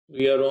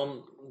We are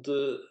on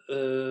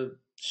the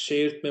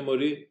shared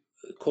memory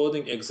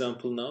coding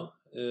example now.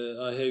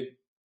 I have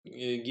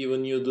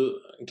given you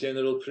the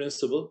general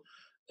principle.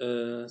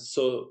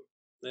 So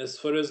as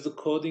far as the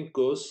coding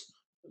goes,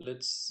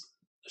 let's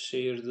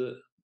share the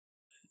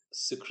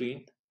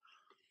screen.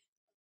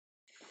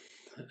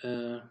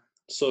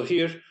 So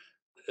here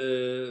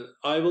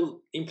I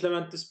will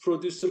implement this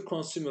producer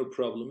consumer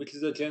problem. It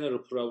is a general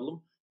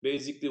problem.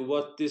 Basically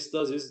what this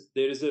does is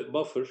there is a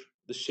buffer.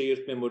 The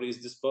shared memory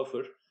is this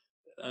buffer,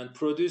 and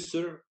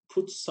producer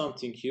puts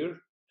something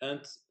here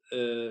and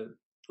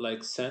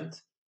like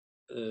send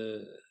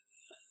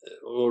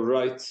or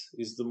write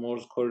is the more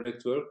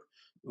correct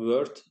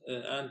word,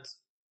 and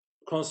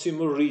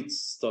consumer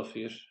reads stuff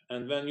here,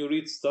 and when you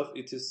read stuff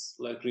it is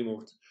like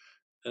removed.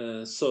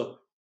 So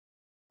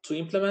to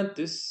implement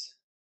this,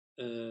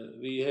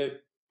 we have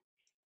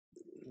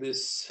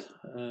this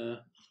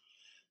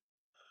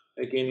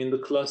again in the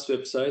class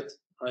website.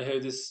 I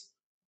have this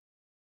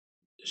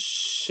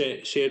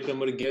shared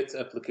memory get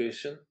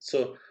application.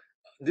 So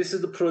this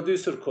is the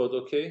producer code,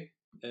 okay,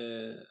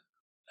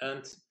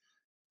 and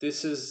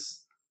this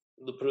is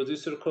the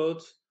producer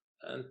code,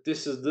 and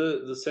this is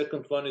the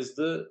second one is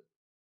the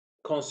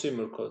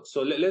consumer code.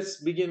 So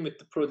let's begin with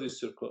the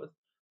producer code.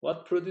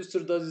 What producer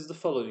does is the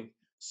following.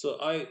 So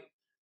I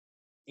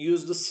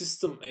use the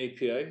system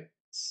API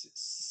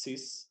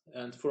sys,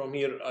 and from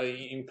here I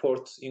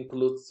include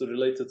the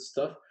related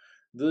stuff.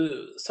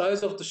 The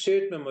size of the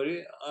shared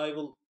memory, I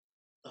will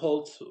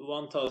hold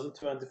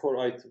 1024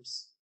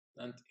 items,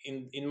 and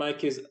in my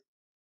case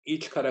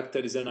each character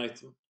is an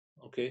item,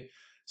 okay.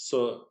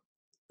 So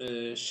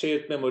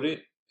shared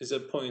memory is a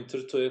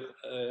pointer to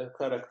a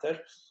character,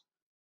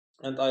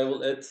 and I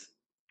will add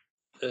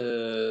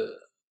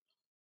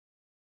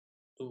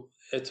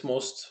at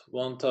most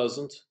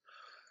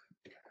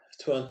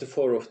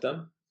 1024 of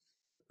them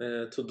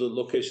to the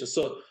location.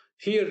 So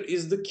here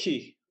is the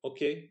key,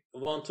 okay,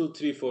 1 2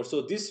 3 4.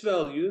 So this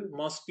value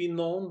must be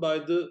known by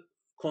the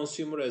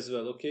consumer as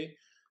well, okay.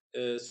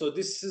 So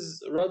this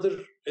is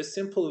rather a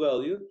simple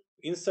value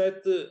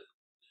inside the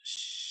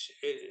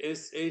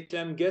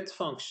shm get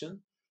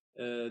function.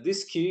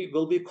 This key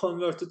will be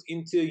converted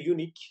into a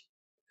unique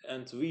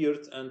and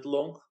weird and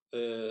long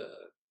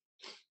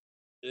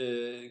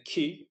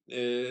key,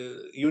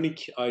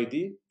 unique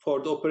ID for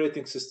the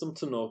operating system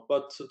to know.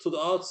 But to the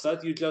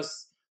outside, you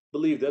just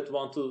believe that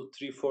 1 2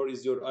 3 4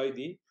 is your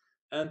ID,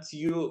 and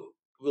you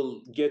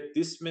will get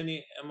this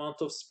many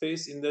amount of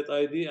space in that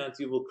ID, and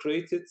you will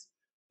create it.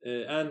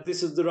 And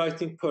this is the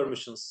writing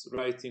permissions,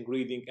 writing,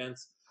 reading, and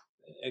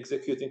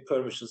executing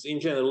permissions. In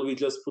general, we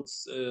just put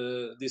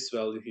this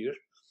value here.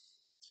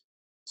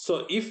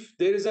 So if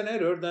there is an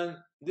error,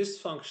 then this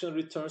function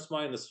returns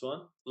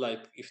 -1,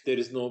 like if there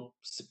is no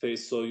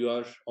space, so you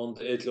are on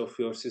the edge of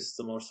your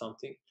system or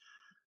something.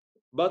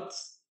 But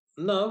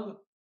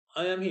now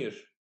I am here.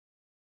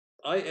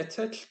 I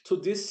attach to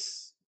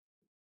this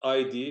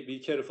ID, be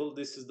careful,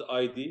 this is the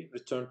ID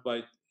returned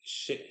by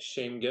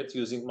shameget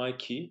using my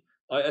key.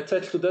 I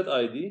attach to that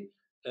ID,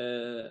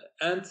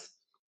 and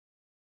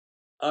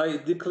I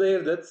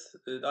declare that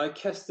I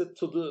cast it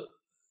to the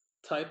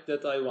type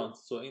that I want.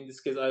 So in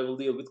this case, I will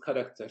deal with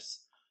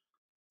characters.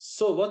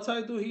 So what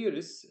I do here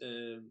is,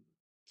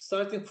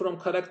 starting from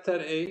character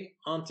A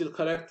until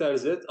character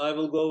Z, I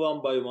will go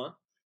one by one.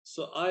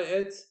 So I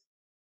add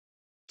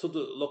to the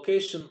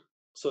location.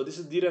 So this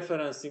is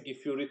dereferencing,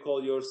 if you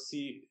recall your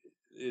C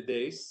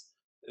days.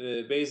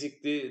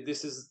 Basically,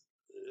 this is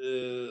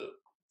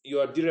you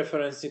are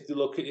dereferencing the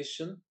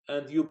location,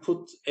 and you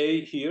put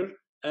A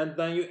here, and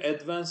then you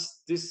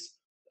advance this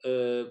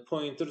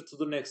pointer to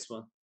the next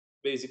one.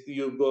 Basically,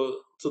 you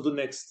go to the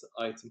next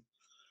item.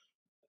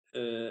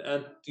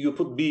 And you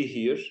put B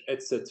here,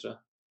 etc.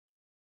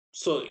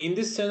 So in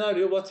this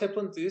scenario, what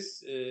happened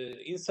is,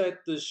 inside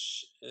the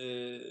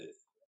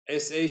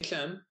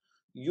SHM,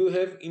 you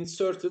have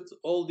inserted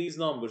all these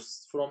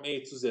numbers from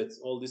A to Z,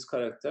 all these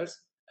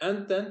characters,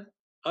 and then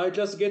I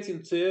just get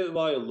into a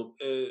while loop,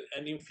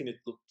 an infinite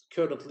loop,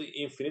 currently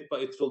infinite,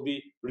 but it will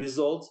be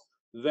resolved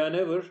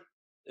whenever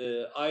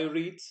I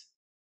read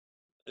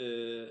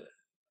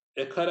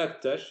a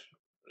character.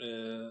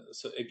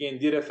 So again,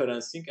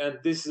 dereferencing, and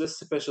this is a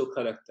special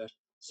character.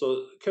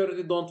 So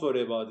currently, don't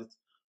worry about it.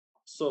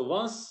 So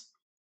once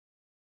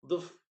the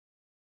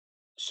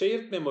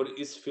shared memory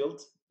is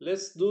filled,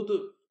 let's do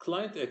the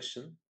client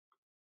action.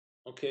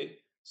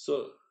 Okay,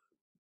 so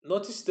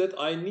notice that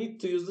I need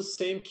to use the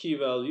same key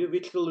value,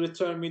 which will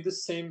return me the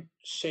same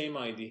shame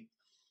ID.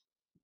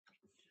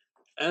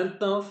 And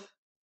now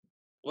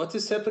what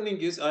is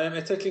happening is I am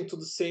attaching to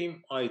the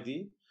same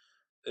ID.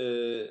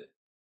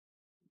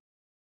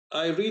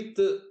 I read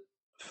the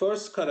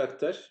first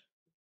character,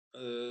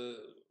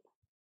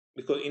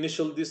 because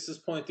initially this is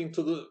pointing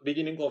to the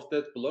beginning of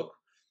that block.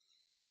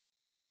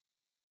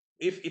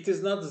 If it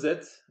is not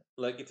Z,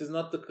 like it is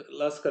not the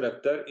last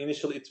character,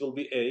 initially it will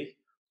be A.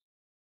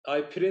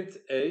 I print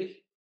A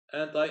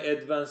and I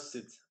advance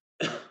it.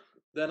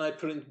 Then I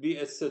print B,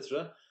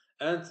 etc.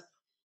 And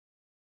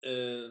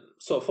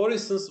so for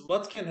instance,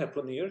 what can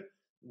happen here?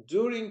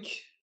 during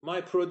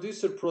my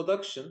producer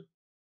production,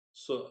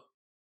 so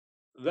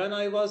when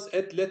I was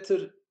at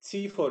letter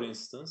T, for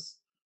instance,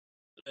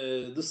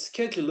 the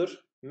scheduler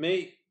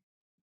may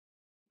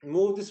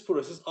move this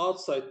process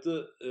outside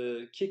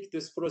the kick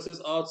this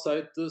process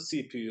outside the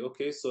CPU.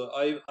 Okay, so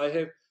I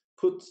have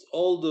put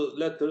all the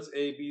letters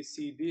A, B,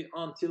 C, D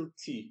until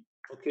T.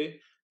 Okay,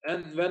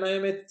 and when I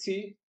am at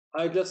T,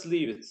 I just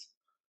leave it,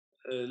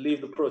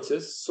 leave the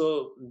process.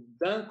 So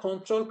then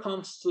control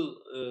comes to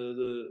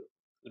the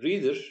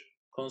reader,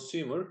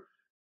 consumer.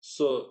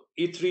 So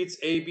it reads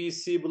A, B,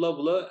 C, blah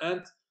blah,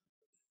 and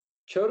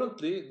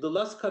currently the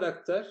last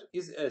character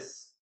is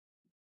S.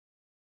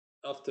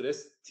 After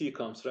S, T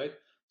comes, right?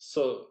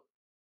 So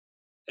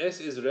S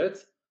is read,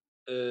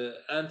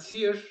 and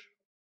here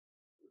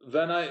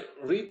when I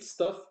read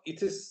stuff,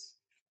 it is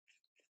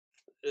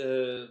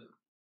there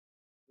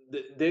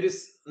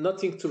is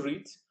nothing to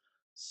read.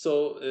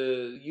 So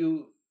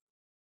you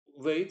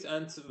wait,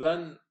 and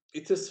when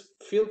it is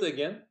filled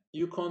again,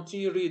 you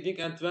continue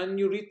reading, and when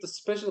you read the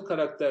special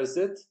character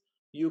Z,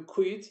 you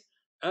quit.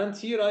 And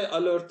here I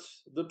alert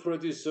the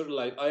producer,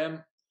 like I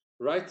am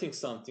writing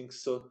something.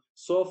 So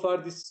far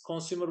this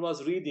consumer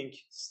was reading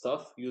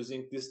stuff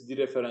using this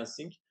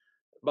dereferencing,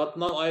 but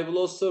now I will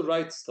also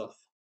write stuff,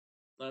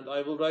 and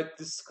I will write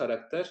this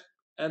character,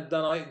 and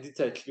then I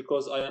detach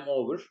because I am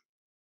over.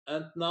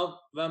 And now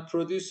when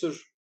producer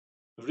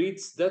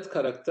reads that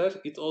character,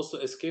 it also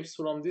escapes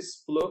from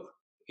this block,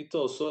 it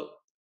also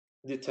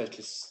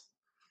detaches.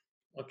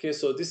 Okay,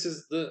 so this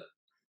is the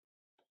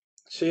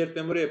shared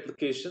memory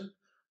application.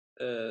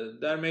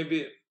 There may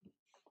be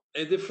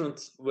a different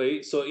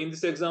way. So in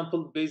this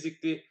example,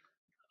 basically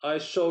I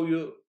show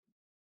you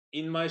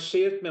in my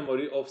shared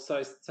memory of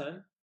size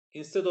 10,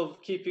 instead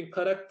of keeping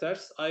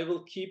characters, I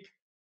will keep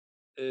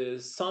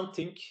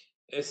something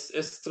as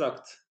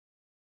struct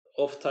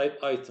of type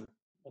item.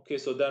 Okay,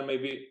 so there may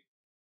be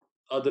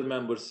other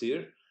members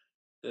here,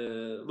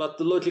 but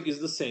the logic is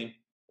the same.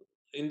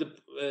 In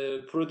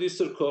the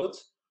producer code,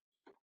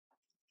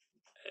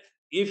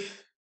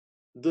 if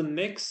the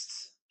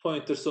next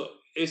pointer, so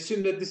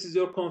assume that this is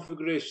your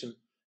configuration,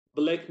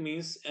 black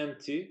means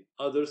empty,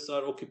 others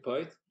are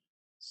occupied.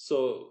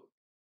 So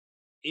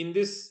in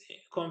this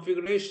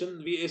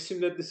configuration, we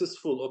assume that this is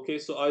full. Okay,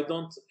 so I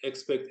don't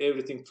expect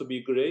everything to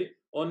be gray.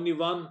 Only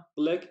one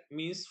black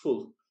means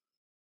full.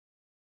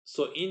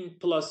 So in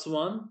plus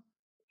 1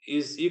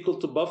 is equal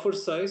to buffer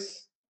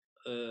size.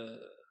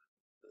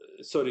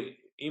 Sorry,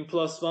 in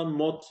plus 1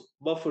 mod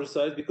buffer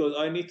size, because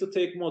I need to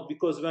take mod,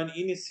 because when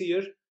in is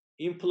here,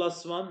 in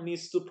plus 1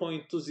 needs to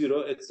point to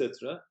 0,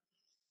 etc.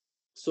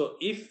 So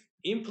if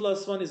in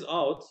plus 1 is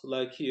out,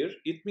 like here,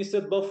 it means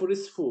that buffer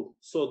is full.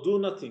 So do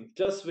nothing,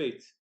 just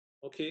wait.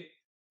 Okay,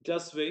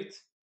 just wait,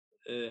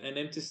 an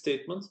empty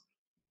statement.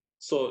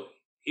 So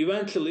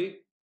eventually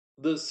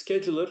the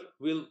scheduler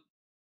will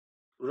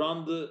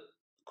run the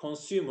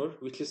consumer,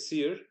 which is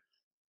here,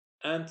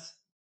 and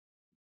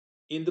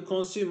in the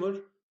consumer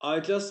I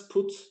just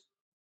put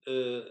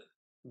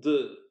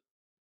the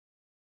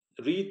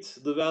read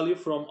the value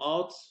from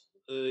out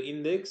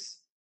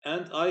index,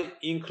 and I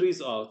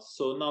increase out.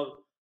 So now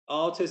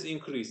out has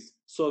increased.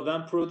 So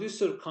when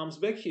producer comes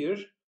back here,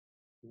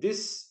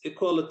 this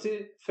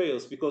equality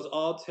fails because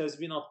out has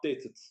been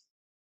updated.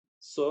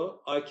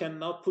 So I can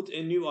now put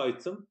a new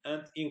item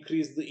and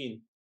increase the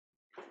in.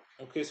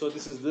 Okay, so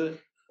this is the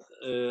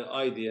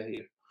idea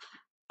here.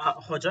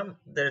 Hocam,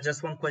 there's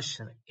just one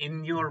question.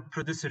 In your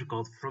producer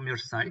code from your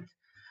side,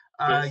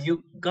 Yes.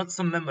 you got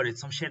some memory,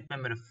 some shared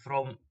memory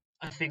from,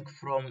 I think,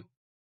 from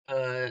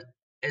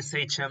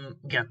SHM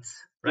get,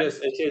 right?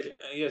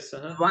 Yes, yes.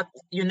 But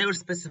you never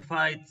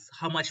specified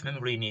how much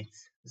memory you need.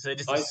 So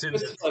just I assume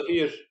specify that.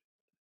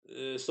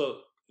 here.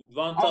 So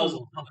 1000.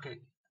 Oh, okay.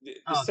 The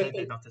Okay,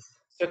 did notice.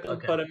 second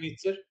Okay.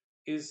 parameter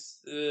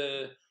is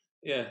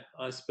yeah,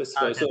 I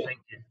specify. Okay, So thank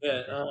you.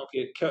 yeah,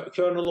 Okay. okay.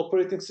 Kernel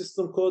operating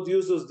system code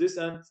uses this,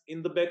 and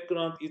in the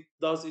background it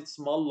does its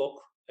malloc,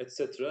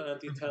 etc.,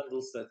 and it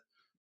handles that.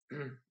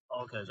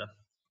 Okay, hocam.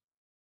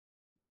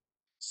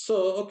 So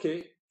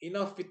okay,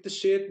 enough with the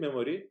shared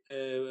memory.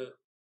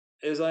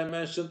 As I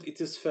mentioned,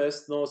 it is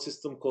fast, no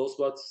system calls,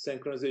 but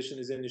synchronization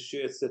is an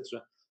issue,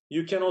 etc.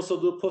 You can also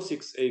do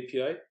POSIX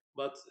API,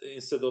 but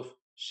instead of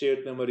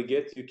shared memory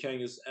get, you can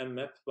use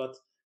mmap. But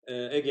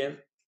again,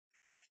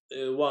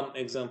 one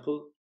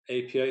example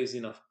API is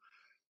enough.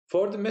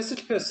 For the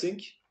message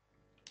passing,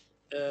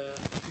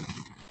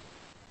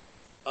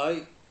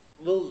 I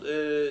will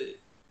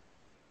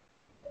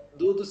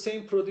do the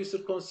same producer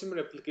consumer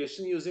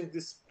application using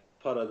this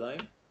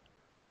paradigm.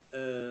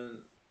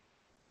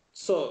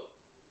 So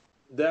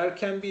there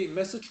can be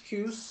message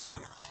queues.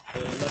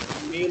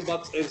 Like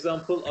mailbox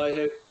example I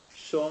have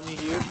shown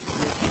here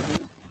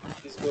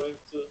is going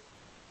to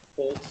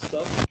hold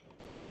stuff.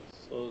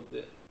 So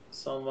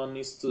someone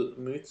needs to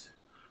mute.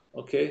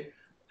 Okay.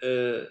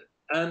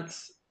 And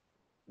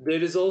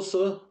there is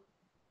also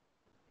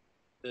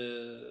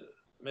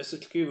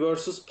message queue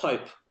versus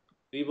pipe.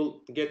 We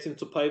will get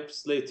into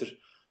pipes later.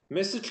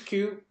 Message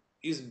queue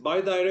is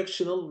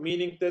bidirectional,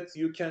 meaning that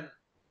you can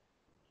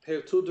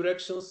have two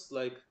directions,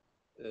 like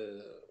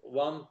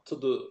one to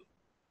the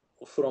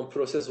from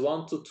process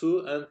 1 to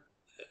 2 and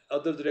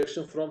other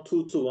direction from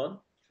 2 to 1.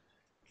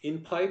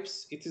 In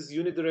pipes, it is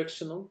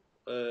unidirectional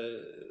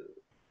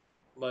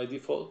by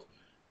default.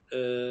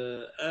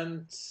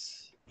 And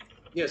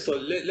yeah, so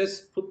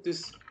let's put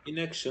this in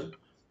action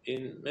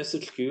in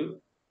message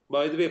queue.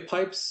 By the way,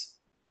 pipes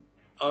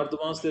are the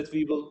ones that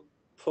we will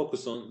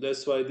focus on.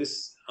 That's why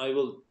I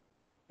will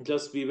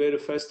just be very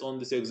fast on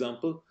this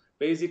example.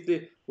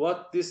 Basically,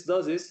 what this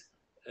does is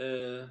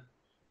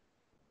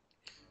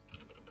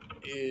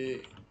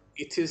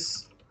it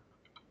is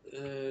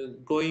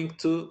going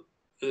to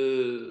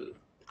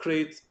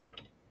create.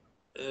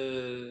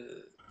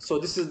 So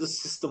this is the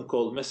system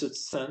call message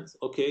send.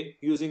 Okay,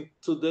 using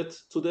to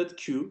that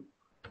queue,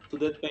 to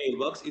that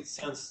mailbox, it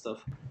sends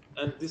stuff,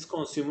 and this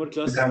consumer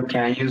just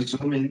Can you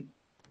zoom in?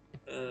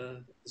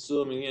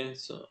 zooming in.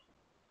 So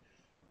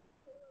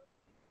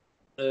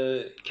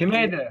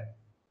Kimeydi?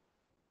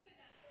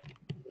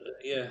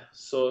 yeah,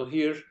 so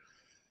here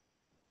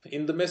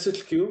in the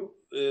message queue,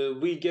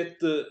 we get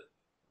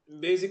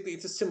basically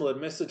it's a similar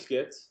message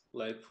get,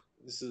 like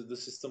this is the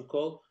system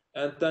call,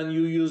 and then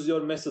you use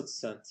your message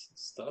send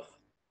stuff,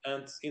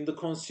 and in the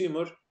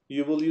consumer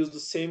you will use the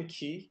same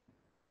key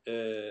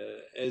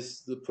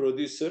as the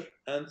producer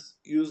and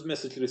use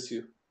message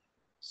receive.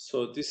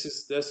 So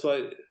that's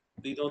why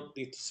we don't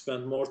need to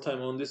spend more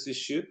time on this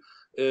issue.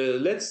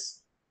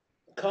 Let's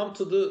come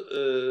to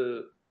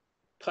the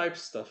pipe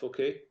stuff,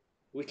 okay,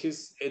 which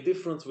is a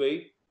different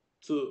way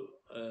to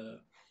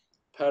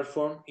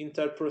perform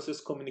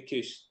inter-process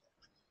communication.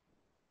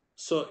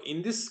 So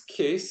in this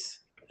case,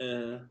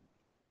 there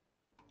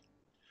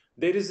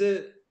is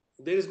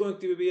going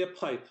to be a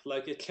pipe,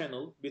 like a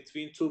channel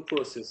between two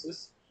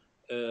processes.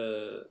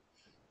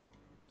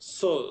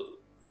 So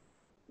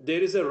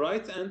there is a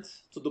write end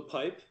to the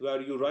pipe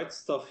where you write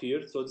stuff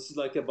here. So this is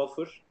like a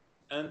buffer,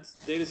 and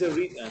there is a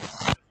read end.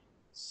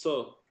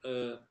 So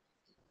the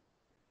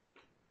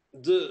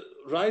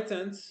write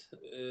end.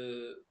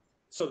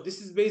 So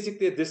this is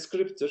basically a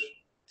descriptor.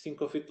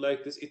 Think of it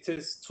like this. It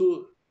has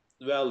two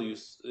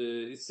values.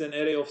 It's an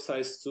array of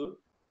size 2.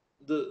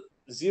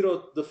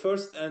 The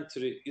first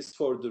entry is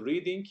for the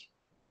reading,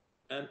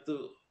 and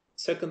the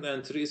second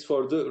entry is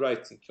for the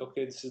writing.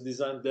 Okay, this is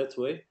designed that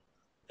way.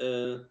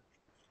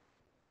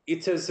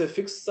 It has a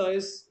fixed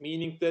size,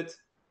 meaning that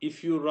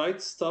if you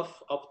write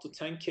stuff up to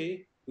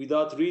 10K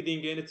without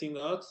reading anything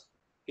out,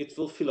 it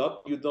will fill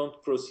up. You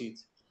don't proceed.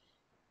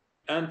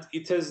 And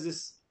it has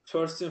this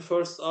first in,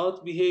 first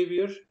out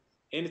behavior.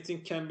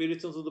 Anything can be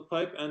written to the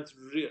pipe and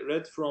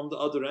read from the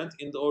other end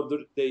in the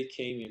order they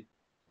came in.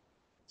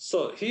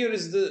 So here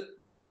is the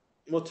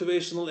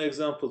motivational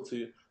example to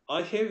you.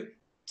 I have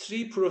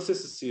 3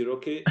 processes here,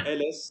 okay?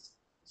 ls,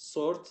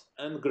 sort,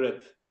 and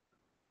grep.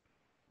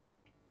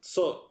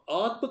 So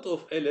output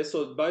of ls,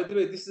 so by the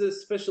way, this is a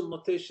special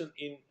notation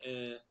in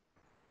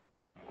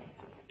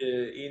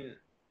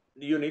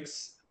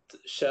Unix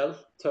shell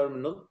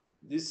terminal.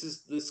 This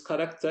is this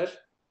character.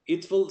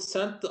 It will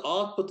send the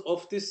output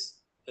of this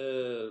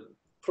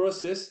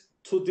process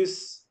to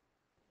this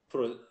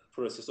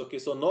process. Okay,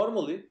 so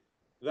normally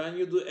when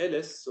you do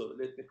ls, so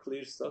let me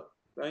clear stuff.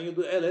 When you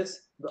do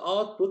ls, the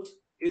output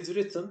is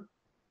written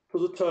to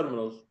the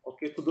terminal.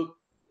 Okay, to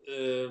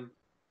the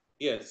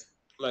yes,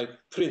 like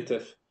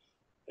printf,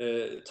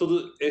 to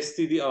the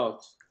std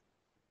out.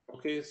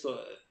 Okay, so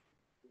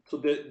to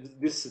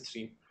this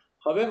stream.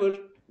 However,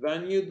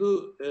 when you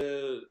do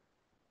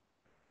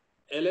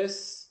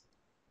ls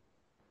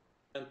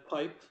and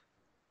pipe,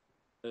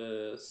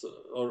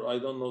 or I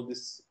don't know,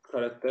 this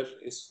character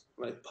is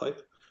like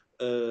pipe,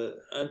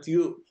 and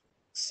you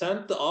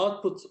send the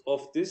output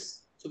of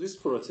this to this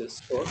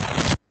process sort.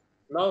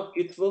 Now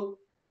it will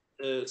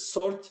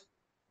sort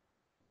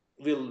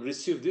will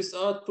receive this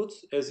output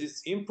as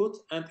its input,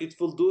 and it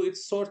will do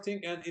its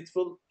sorting, and it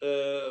will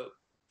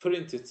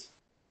print it.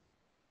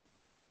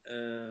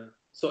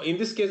 So in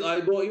this case, I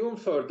go even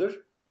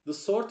further. The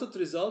sorted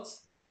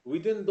results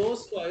within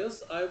those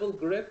files, I will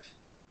grep.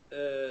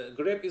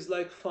 Grep is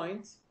like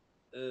find.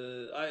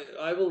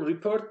 I will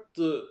report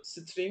the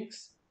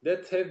strings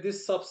that have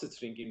this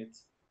substring in it.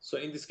 So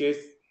in this case,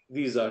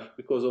 these are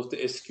because of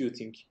the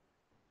executing.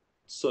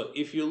 So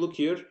if you look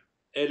here,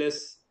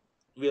 ls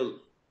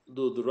will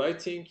do the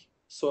writing,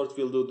 sort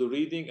will do the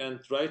reading, and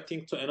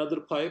writing to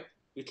another pipe,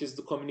 which is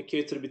the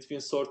communicator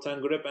between sort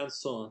and grep, and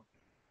so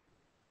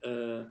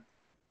on.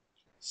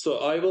 So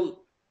I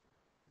will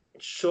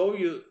show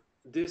you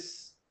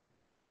this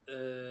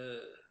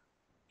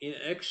in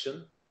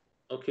action.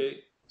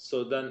 Okay,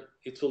 so then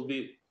it will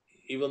be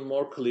even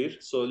more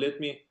clear. So let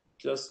me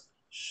just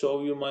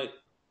show you my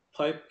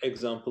pipe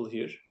example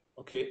here.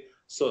 Okay,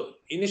 so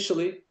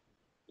initially,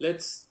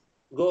 let's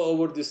go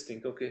over this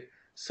thing. Okay,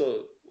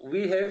 so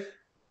we have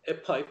a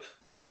pipe.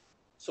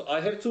 So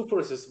I have 2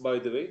 processes, by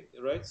the way,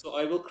 right? So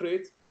I will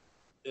create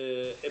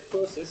a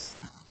process,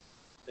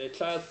 a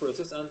child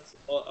process, and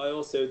I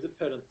also have the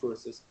parent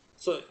process.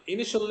 So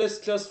initially, let's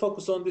just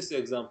focus on this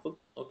example.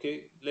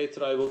 Okay,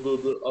 later I will do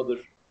the other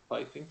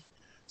piping.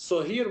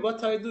 So here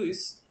what I do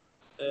is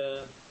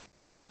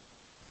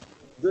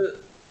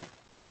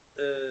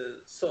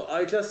so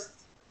I just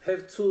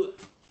have two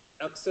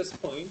access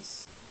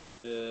points,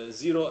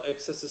 0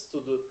 accesses to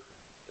the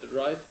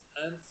write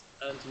end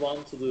and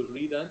 1 to the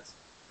read end.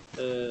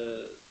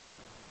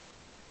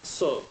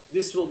 So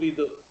this will be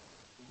the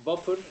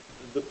buffer,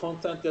 the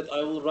content that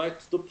I will write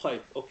to the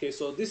pipe. Okay,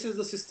 so this is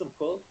the system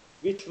call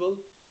which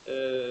will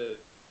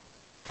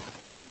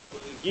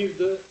give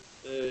the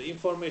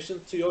information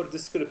to your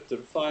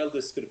descriptor, file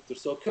descriptor.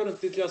 So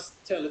currently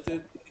just tell it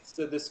it's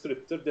the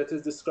descriptor that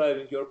is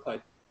describing your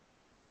pipe.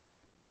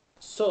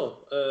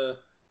 So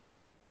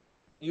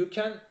you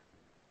can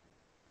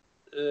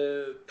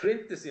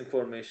print this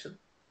information,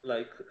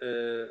 like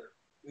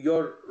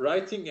your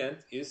writing end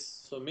is,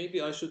 so maybe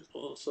I should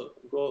also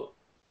go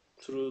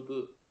through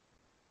the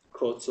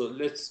code. So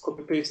let's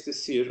copy paste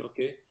this here,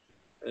 okay?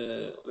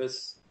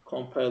 Let's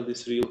compile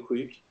this real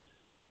quick.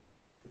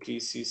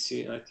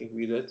 GCC, I think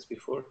we did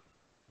before.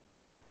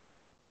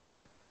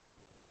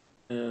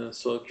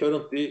 So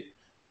currently,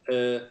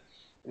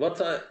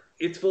 what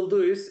it will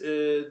do is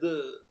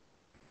the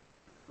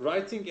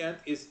writing end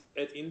is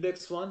at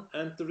index 1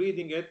 and the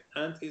reading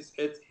end is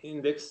at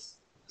index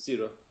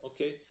 0.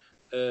 Okay,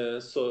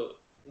 so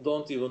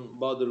don't even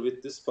bother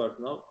with this part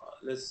now.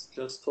 Let's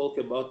just talk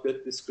about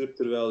that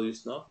descriptor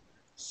values now.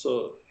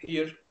 So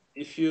here,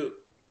 if you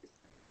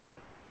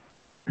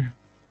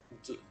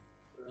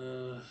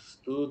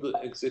do the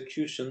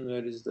execution,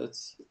 where is that?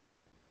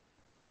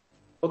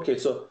 Okay,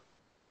 so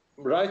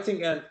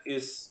writing end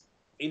is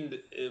in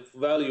the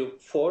value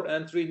 4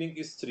 and reading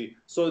is 3.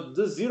 So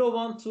the 0,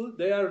 1, 2,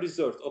 they are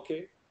reserved,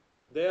 okay?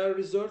 They are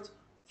reserved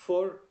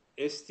for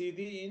std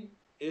in,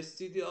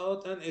 std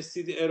out, and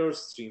std error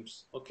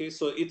streams, okay?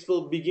 So it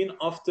will begin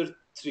after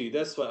 3.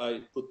 That's why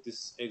I put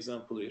this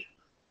example here.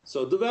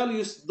 So the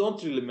values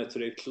don't really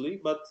matter actually,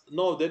 but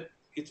know that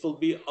it will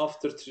be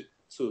after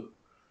 2.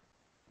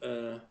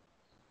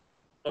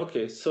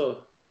 Okay,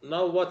 so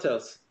now what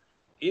else?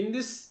 In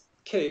this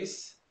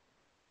case,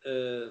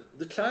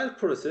 the child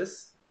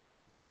process,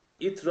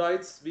 it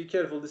writes, be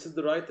careful, this is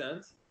the right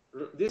end,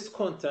 this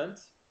content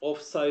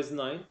of size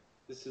 9,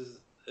 this is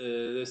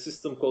the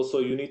system call, so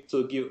you need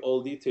to give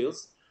all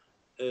details,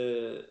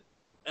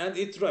 and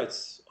it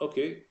writes,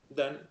 okay,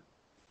 then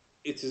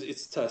it is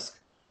its task.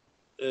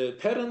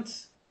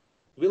 Parent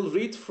will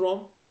read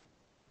from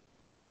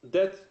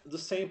that the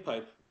same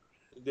pipe,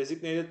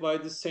 designated by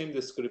the same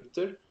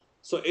descriptor.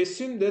 So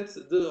assume that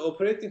the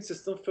operating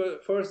system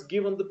first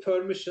given the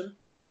permission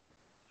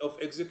of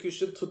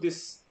execution to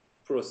this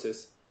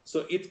process.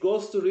 So it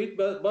goes to read,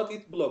 but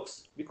it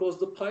blocks because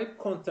the pipe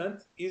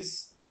content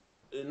is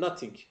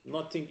nothing.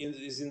 Nothing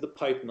is in the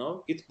pipe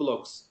now. It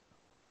blocks.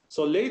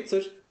 So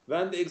later,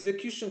 when the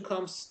execution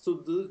comes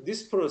to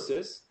this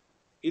process,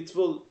 it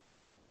will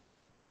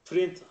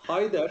print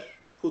hi there,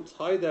 put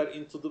hi there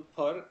into the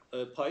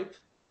pipe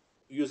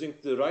using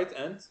the right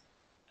end,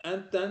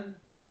 and then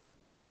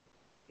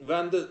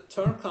when the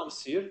turn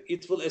comes here,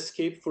 it will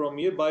escape from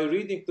here by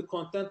reading the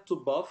content to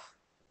buff,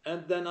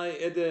 and then I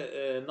add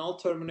a null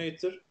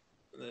terminator,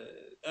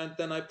 and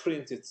then I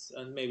print it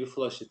and maybe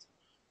flush it.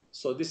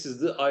 So this is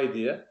the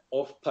idea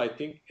of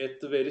piping at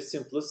the very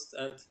simplest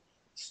and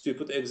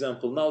stupid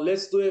example. Now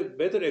let's do a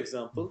better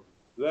example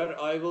where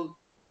I will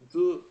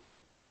do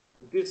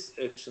this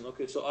action.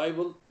 Okay, so I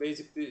will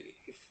basically,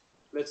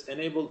 let's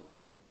enable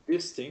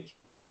this thing.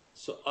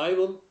 So I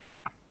will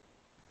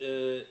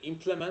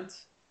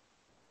implement.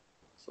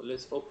 So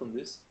let's open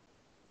this.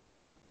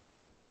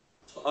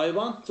 So I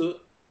want to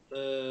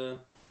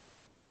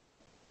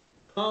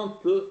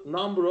count the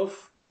number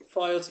of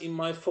files in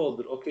my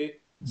folder. Okay,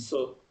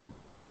 so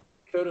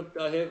currently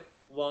I have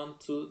 1,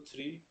 2,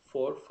 3,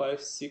 4,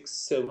 5, 6,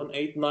 7,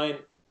 8, 9,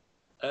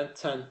 and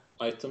 10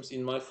 items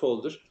in my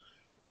folder.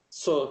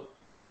 So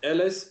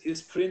ls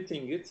is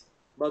printing it,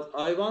 but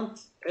I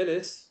want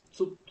ls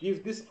to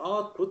give this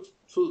output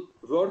to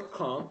word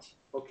count.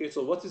 Okay,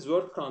 so what is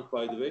word count,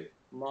 by the way?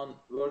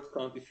 Word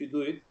count, if you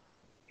do it,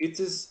 it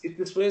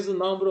displays the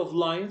number of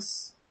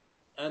lines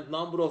and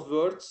number of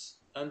words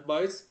and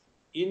bytes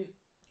in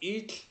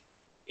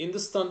the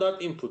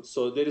standard input.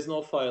 So there is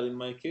no file in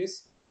my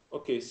case.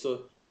 Okay,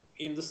 so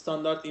in the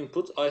standard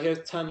input I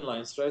have 10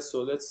 lines, right?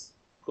 So let's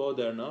go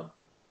there now.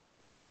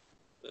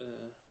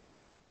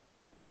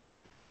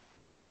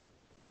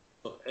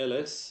 So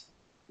ls,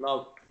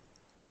 now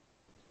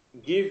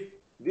give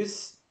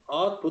this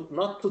output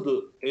not to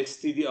the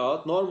std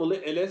out.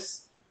 Normally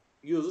ls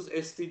uses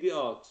std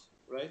out,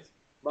 right?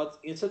 But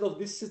instead of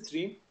this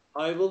stream,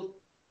 I will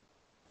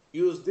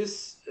use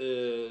this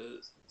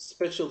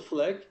special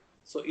flag.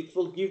 So it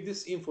will give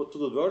this info to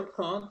the word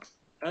count,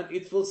 and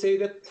it will say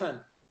that 10,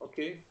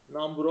 okay,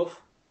 number of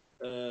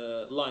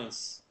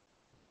lines.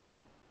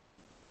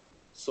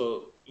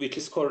 So which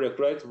is correct,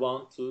 right?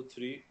 1, 2,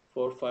 3,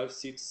 4, 5,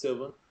 6,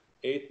 7,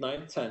 8,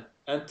 9, 10.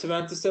 And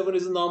 27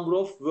 is the number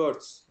of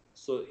words.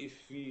 So if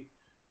we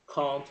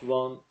count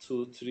 1,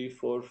 2, 3,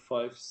 4,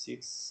 5,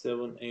 6,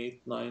 7,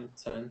 8, 9,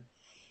 10,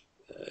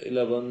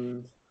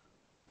 11,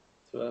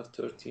 12,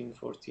 13,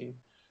 14,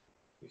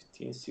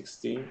 15,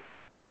 16,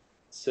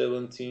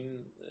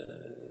 17,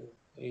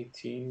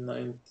 18,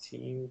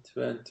 19,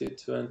 20,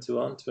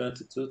 21,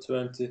 22,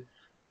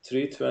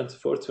 23,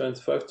 24,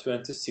 25,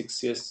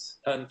 26, yes,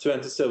 and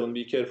 27.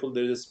 Be careful,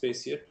 there is a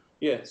space here.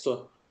 Yeah,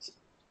 so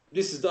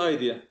this is the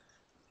idea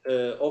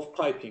of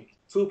piping.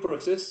 Two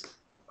processes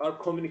are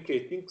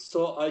communicating,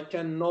 so I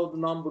can know the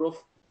number of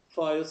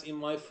files in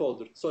my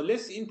folder. So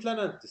let's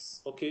implement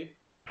this, okay?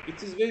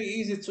 It is very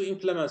easy to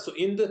implement. So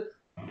in the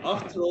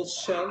after all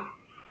shell,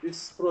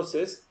 this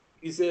process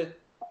is a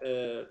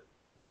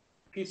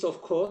piece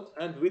of code,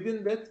 and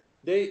within that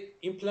they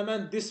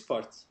implement this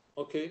part,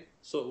 okay?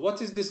 So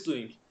what is this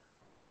doing?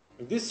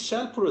 This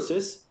shell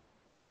process,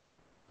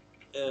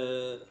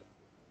 in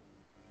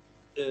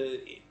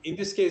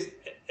this case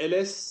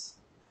ls,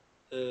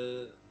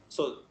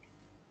 so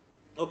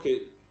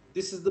okay,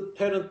 this is the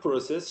parent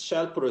process,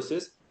 shell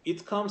process.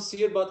 It comes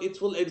here, but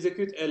it will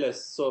execute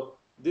ls. So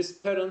this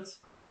parent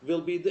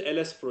will be the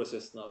ls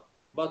process now.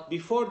 But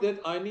before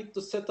that, I need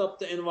to set up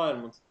the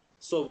environment.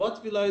 So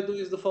what will I do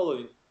is the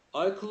following.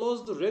 I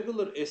close the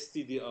regular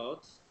std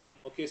out.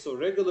 Okay, so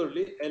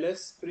regularly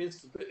ls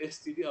prints to the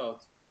std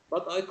out,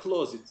 but I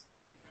close it.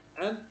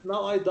 And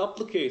now I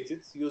duplicate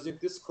it using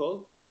this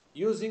call,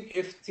 using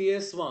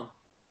fts1,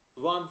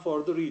 one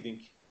for the reading.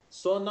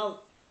 So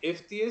now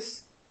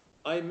fts,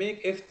 I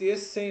make fts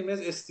same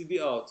as std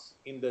out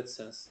in that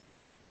sense.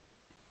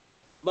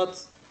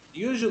 But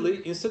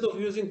usually, instead of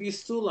using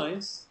these two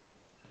lines,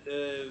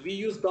 we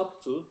use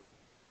dup2.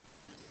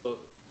 So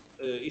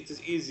it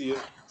is easier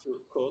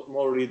to code,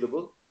 more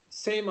readable.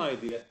 Same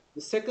idea.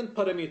 The second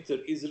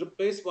parameter is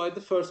replaced by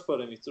the first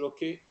parameter,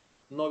 okay?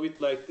 Know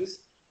it like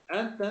this.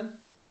 And then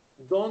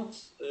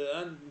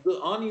and the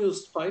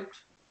unused pipe,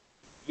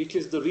 which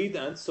is the read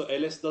end, so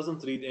ls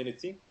doesn't read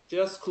anything,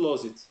 just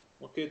close it.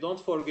 Okay, don't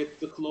forget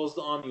to close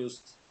the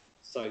unused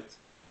site.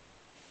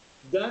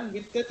 Then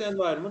with that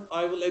environment,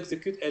 I will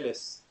execute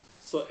ls.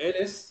 So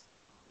ls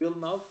will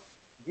now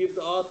give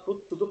the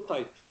output to the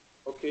pipe.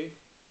 Okay,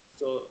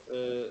 so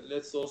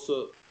let's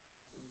also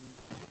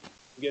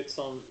get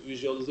some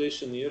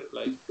visualization here,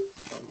 like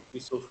some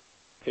piece of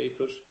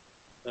paper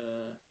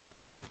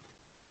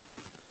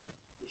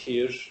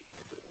here.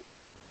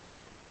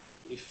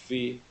 If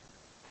we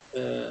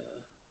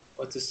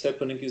what is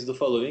happening is the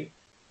following.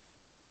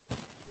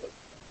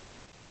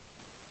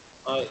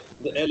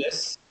 The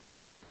ls,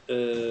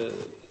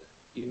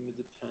 give me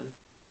the pen,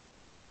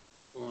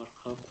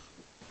 markup.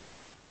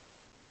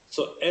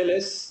 So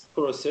ls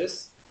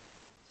process,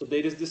 so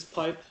there is this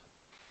pipe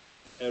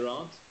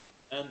around,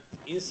 and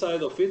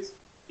inside of it,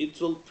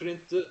 it will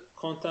print the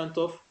content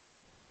of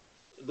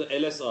the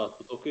ls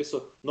output. Okay,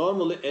 so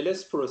normally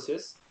ls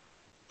process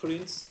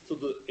prints to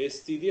the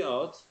std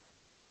out.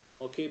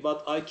 Okay,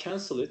 but I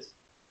cancel it.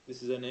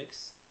 This is an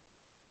X.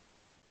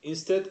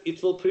 Instead,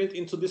 it will print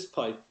into this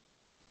pipe.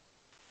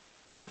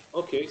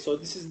 Okay, so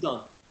this is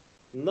done.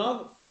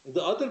 Now,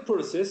 the other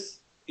process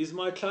is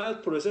my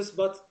child process,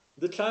 but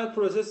the child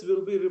process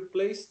will be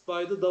replaced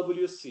by the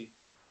WC.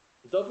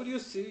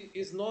 WC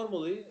is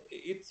normally,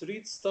 it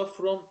reads stuff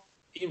from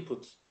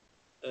input,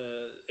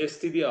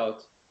 std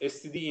out,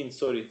 std in,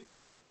 sorry,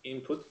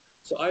 input.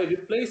 So I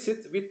replace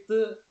it with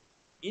the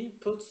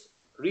input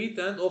read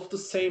end of the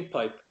same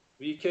pipe.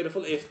 Be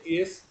careful,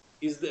 FTS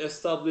is the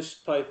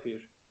established pipe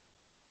here.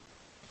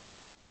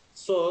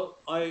 So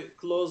I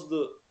close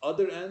the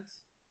other end.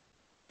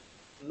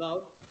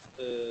 Now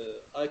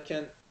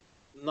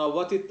now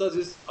what it does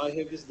is I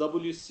have this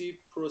WC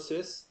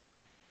process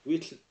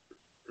which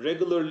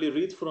regularly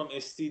read from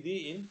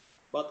std in,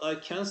 but I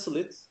cancel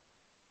it,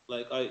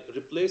 like I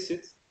replace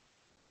it,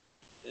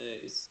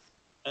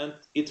 and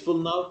it will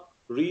now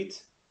read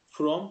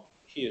from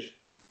here.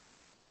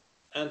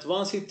 And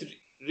once it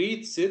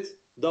reads it,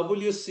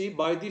 WC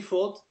by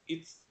default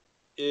it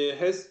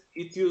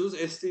uses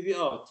std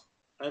out,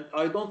 and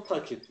I don't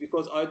touch it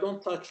because I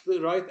don't touch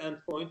the right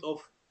endpoint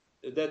of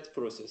that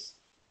process.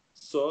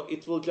 So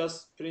it will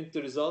just print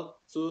the result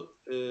to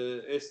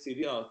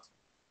std out.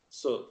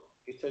 So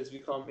it has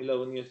become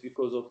 11 years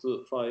because of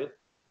the file.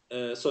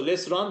 So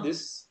let's run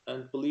this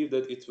and believe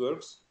that it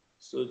works.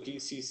 So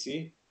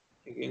gcc,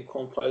 again,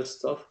 compile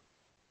stuff.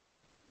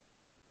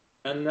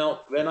 And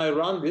now when I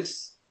run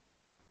this,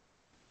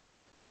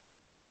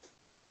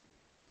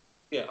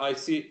 yeah, I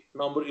see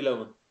number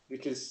 11,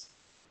 which is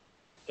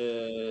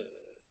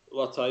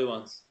what I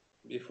want.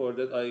 Before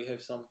that, I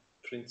have some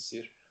prints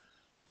here.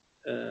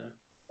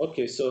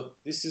 Okay, so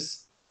this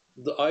is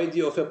the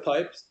idea of a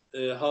pipe,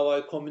 how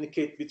I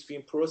communicate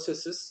between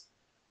processes.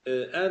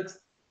 And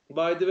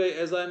by the way,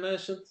 as I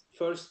mentioned,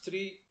 first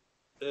three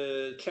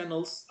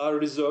channels are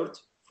reserved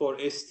for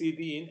std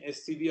in,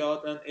 std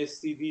out, and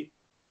std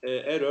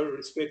error,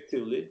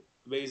 respectively.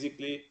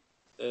 Basically,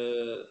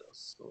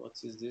 so what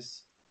is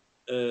this?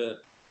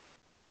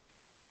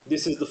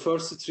 This is the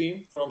first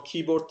stream from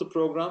keyboard to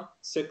program,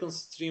 second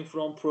stream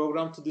from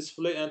program to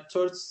display, and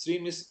third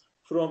stream is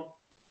from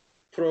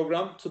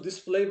program to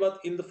display, but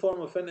in the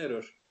form of an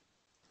error.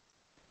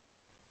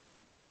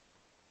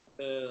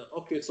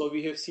 Okay, so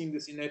we have seen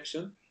this in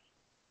action.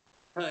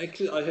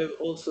 Actually, I have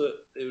also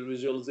a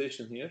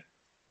visualization here.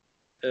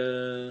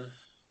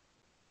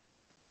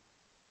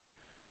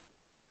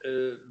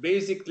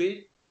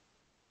 Basically,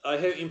 I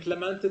have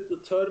implemented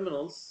the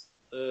terminals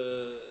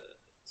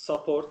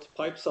support,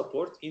 pipe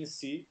support in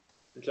C,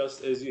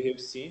 just as you have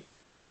seen,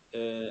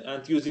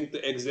 and using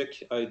the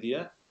exec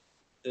idea.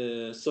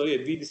 So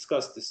yeah, we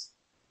discussed this.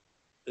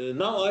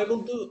 Now I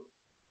will do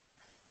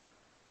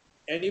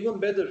an even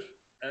better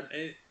and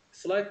a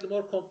slightly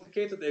more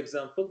complicated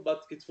example,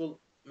 but it will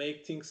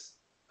make things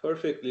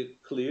perfectly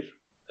clear.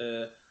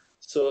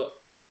 So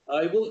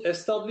I will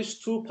establish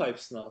two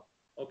pipes now.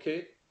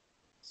 Okay.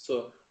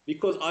 So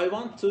because I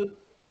want to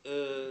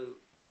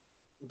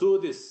do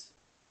this,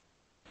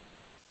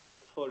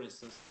 for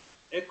instance,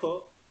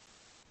 echo.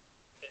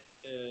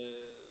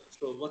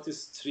 So what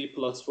is 3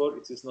 plus 4?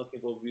 It is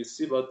nothing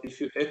obviously, but if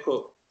you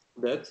echo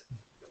that,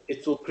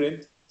 it will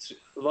print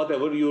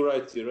whatever you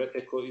write here, right?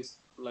 Echo is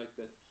like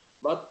that.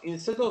 But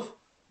instead of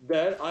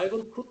there, I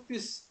will put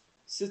this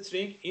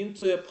string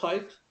into a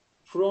pipe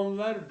from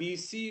where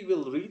BC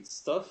will read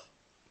stuff,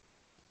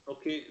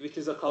 okay, which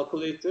is a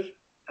calculator,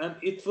 and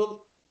it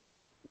will,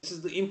 this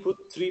is the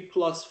input 3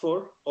 plus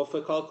 4 of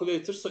a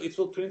calculator, so it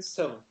will print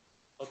 7,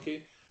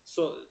 okay?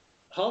 So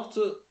how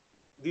to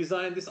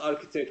design this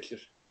architecture?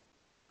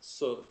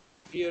 So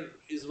here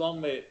is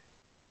one way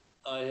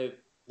I have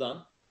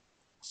done.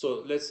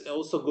 So let's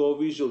also go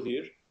visual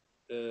here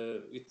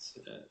with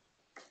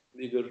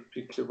bigger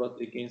picture, but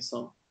again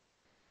some.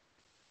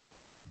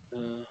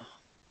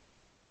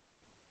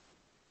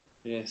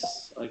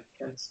 Yes, I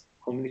can't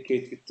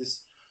communicate with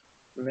this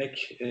Mac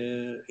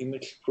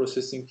image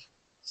processing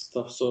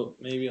stuff. So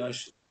maybe I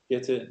should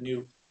get a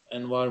new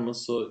environment.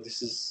 So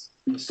this is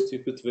a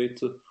stupid way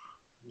to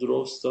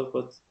draw stuff,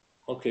 but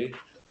okay.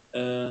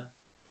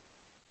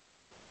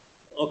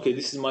 Okay,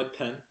 this is my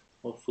pen,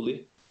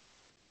 hopefully.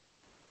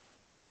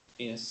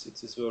 Yes,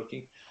 it is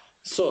working.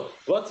 So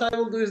what I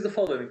will do is the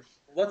following.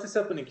 What is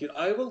happening here?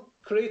 I will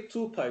create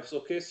two pipes,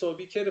 okay? So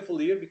be careful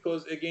here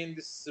because, again,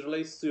 this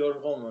relates to your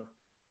homework,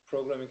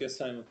 programming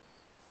assignment.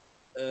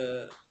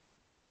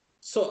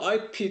 So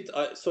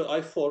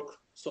I fork.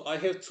 So I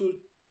have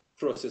two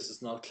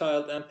processes now,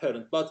 child and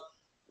parent. But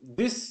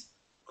this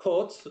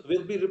code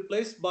will be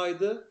replaced by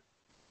the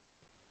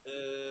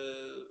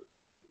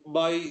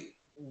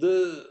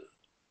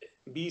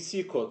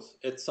BC code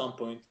at some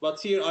point. But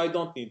here I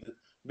don't need it.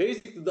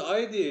 Basically, the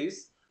idea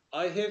is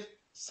I have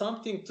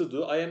something to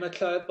do. I am a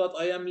child, but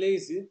I am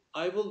lazy.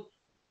 I will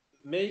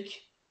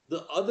make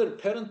the other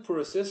parent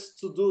process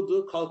to do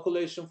the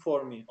calculation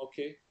for me.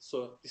 Okay,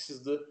 so this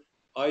is the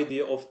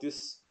idea of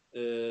this,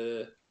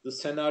 the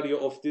scenario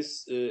of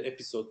this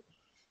episode.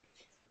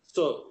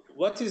 So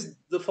what is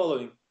the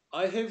following?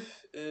 I have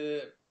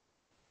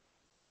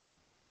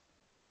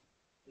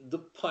the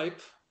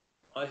pipe.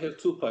 I have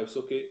two pipes.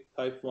 Okay,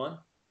 pipe 1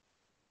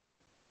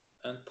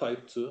 and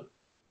pipe 2.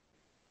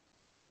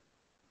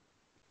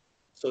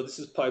 So this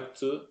is pipe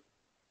 2.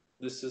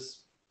 This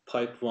is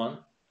pipe 1.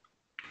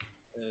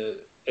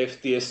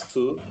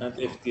 FDS2 and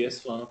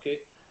FDS1.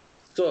 Okay.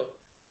 So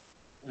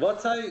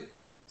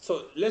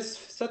let's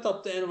set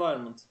up the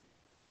environment.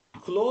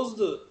 Close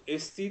the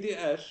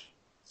stdr.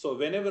 So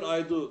whenever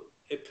I do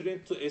a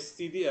print to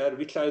stdr,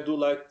 which I do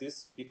like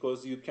this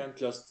because you can't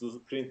just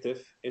do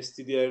printf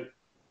stdr,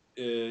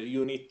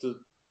 you need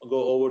to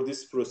go over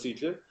this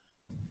procedure.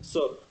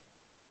 So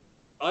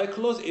I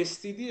close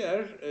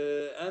stdr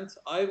and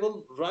I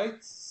will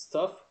write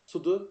stuff to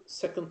the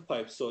second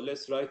pipe. So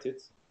let's write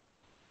it.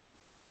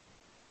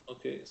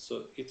 Okay,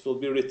 so it will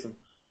be written.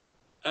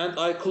 And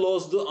I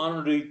close the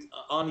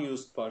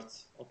unused part.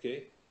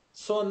 Okay,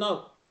 so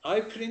now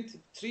I print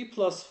 3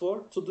 plus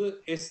 4 to the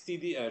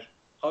stdr.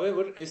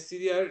 However,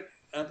 stdr,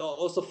 and I'll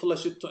also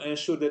flush it to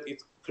ensure that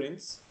it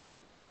prints.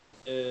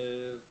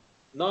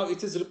 Now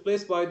it is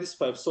replaced by this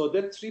pipe. So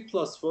that 3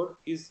 plus 4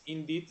 is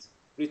indeed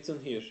written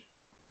here.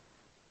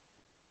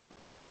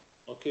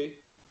 Okay.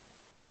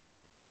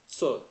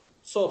 So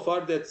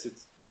far that's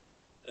it.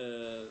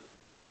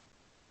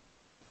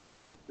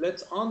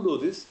 Let's undo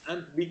this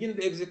and begin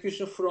the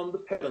execution from the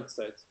parent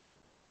side.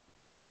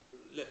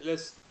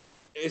 Let's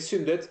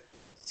assume that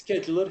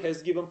scheduler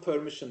has given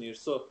permission here.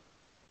 So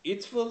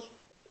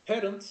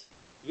parent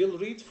will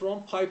read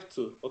from pipe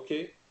 2,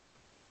 okay,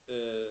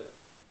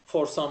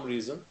 for some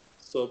reason.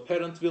 So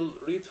parent will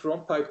read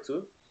from pipe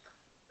 2.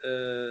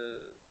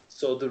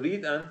 So the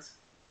read end,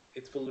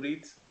 it will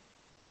read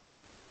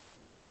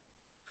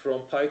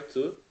from pipe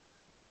 2.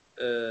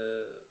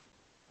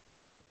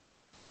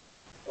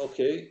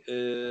 Okay,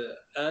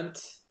 and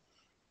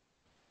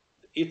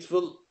it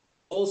will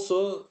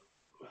also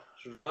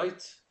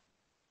write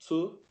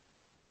to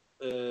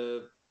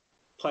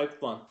pipe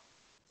 1.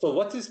 So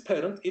what is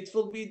parent? It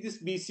will be this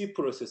BC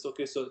process.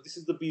 Okay, so this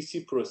is the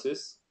BC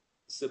process.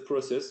 It's a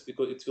process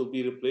because it will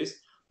be replaced.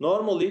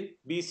 Normally,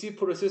 BC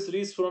process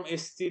reads from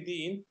std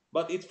in,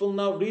 but it will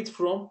now read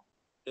from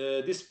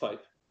this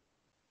pipe.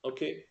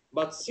 Okay,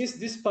 but since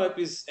this pipe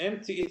is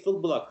empty, it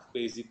will block,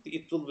 basically.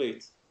 It will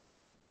wait.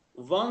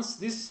 once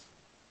this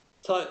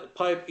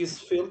pipe is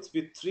filled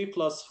with 3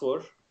 plus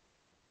 4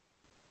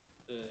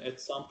 at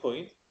some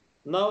point,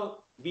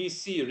 now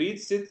BC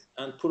reads it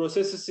and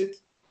processes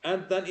it,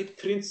 and then it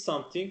prints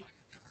something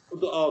to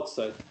the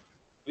outside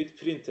with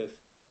printf.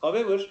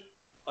 However,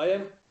 I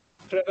am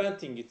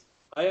preventing it.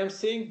 I am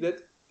saying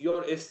that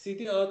your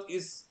std out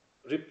is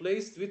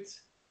replaced with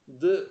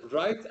the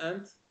right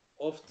end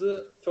of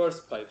the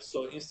first pipe.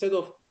 So instead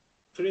of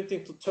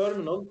printing to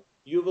terminal,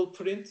 you will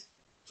print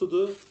to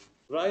the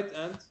right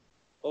end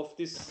of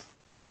this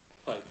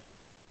pipe.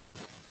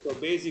 So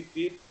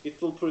basically,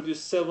 it will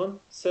produce 7.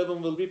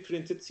 7 will be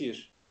printed here.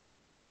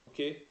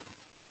 Okay.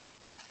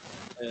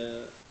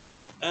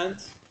 And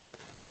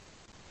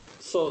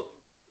so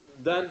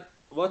then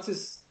what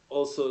is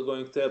also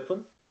going to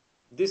happen?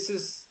 This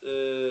is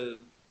the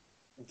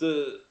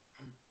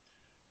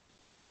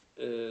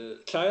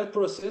child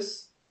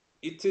process.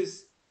 It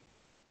is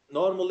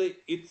normally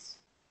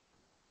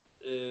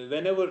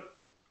whenever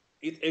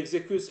it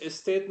executes a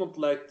statement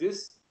like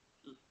this.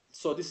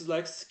 So this is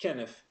like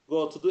scanf.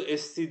 Go to the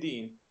std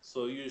in.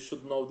 So you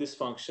should know this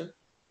function.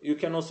 You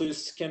can also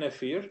use scanf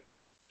here,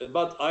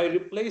 but I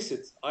replace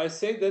it. I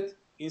say that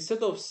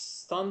instead of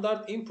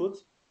standard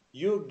input,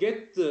 you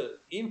get the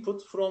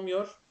input from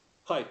your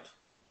pipe.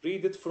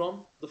 Read it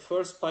from the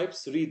first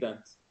pipe's read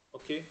end.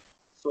 Okay.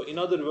 So in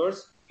other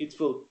words, it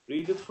will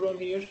read it from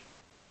here.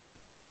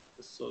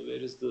 So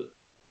where is the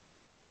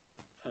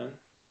pen?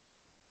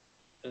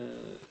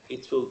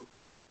 It will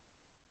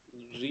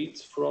read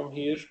from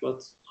here,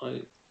 but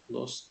I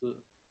lost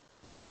the.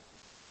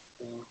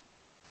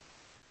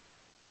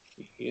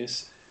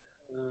 Yes.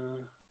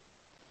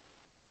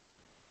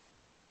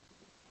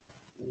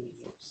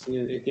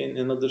 Again,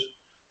 another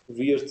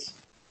weird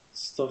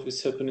stuff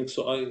is happening.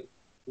 So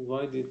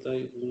why did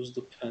I lose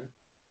the pen?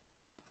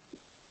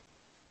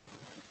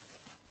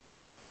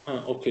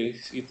 Okay,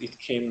 it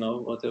came now.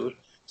 Whatever.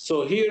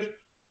 So here,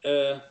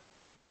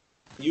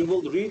 you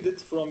will read it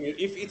from here.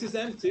 If it is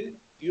empty,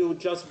 you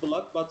just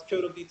block. But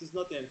currently it is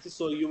not empty,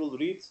 so you will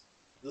read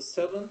the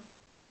 7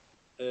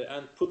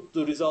 and put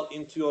the result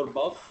into your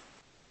buff,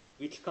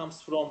 which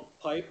comes from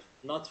pipe,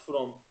 not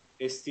from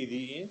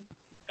std in,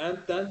 and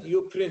then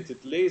you print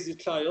it. Lazy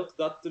child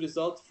got the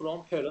result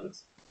from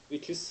parent,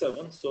 which is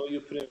 7, so you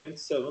print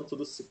 7 to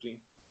the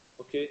screen.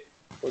 Okay,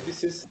 so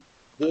this is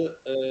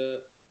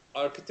the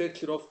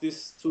architecture of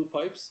these two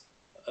pipes,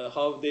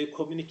 how they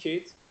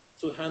communicate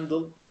to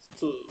handle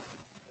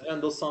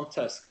some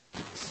task.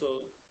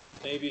 So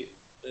maybe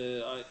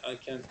I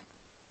can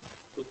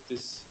put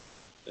this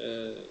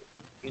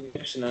in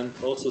action and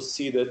also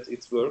see that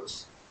it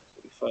works.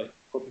 So if I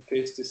copy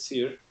paste this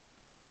here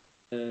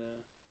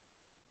and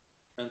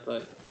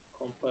I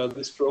compile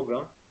this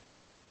program,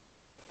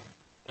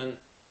 and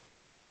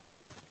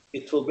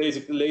it will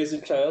basically, lazy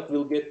child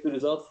will get the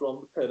result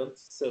from the parent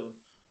 7.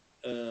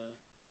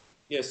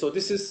 Yeah, so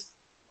this is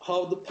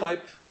how the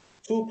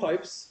two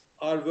pipes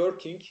are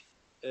working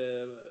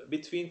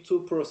between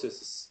two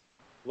processes.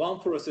 One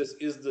process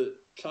is the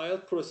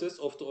child process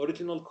of the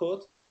original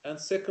code, and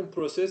second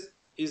process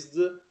is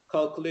the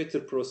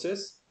calculator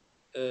process.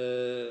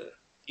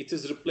 It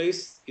has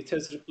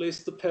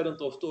replaced the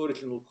parent of the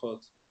original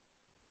code.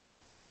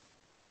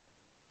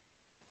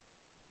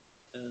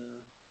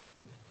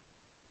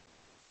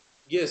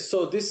 Yes,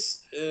 so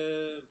this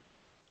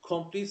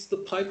completes the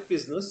pipe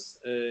business.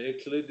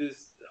 Actually,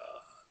 this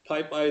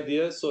pipe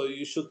idea. So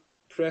you should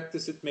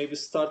practice it. Maybe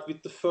start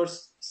with the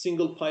first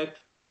single pipe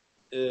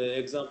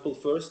example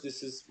first.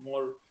 This is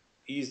more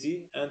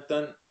easy, and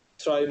then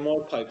try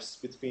more pipes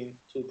between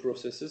two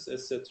processes,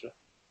 etc.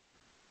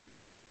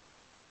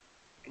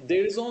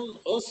 There is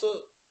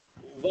also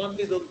one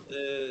little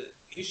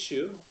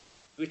issue,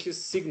 which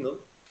is signal.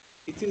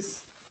 It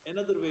is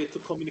another way to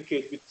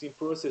communicate between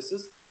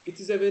processes. It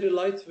is a very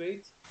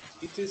lightweight.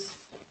 It is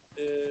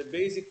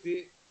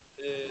basically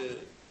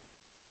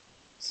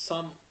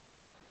some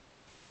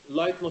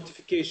light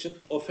notification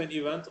of an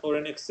event or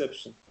an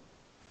exception.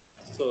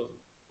 So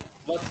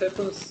what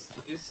happens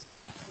is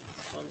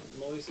some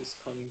noise is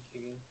coming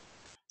again.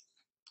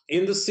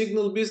 In the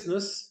signal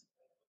business,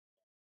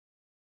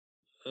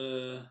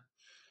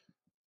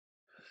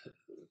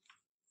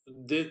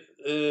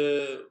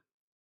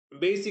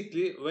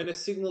 basically, when a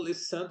signal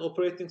is sent,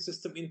 operating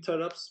system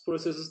interrupts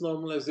processes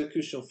normal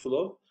execution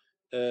flow.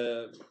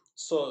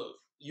 So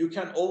you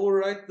can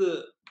override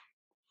the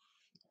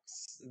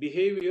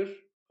behavior,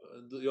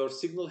 your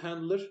signal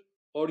handler,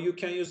 or you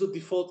can use the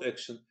default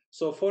action.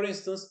 So for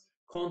instance,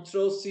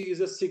 Control C is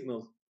a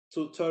signal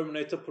to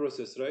terminate a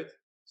process, right?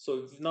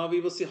 So now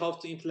we will see how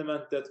to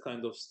implement that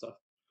kind of stuff.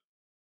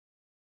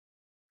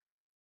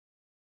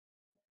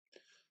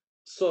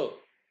 So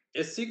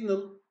a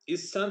signal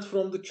is sent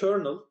from the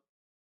kernel,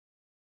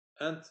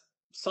 and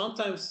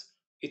sometimes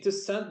it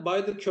is sent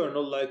by the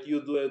kernel, like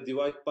you do a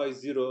divide by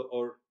 0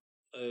 or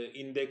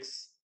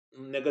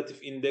negative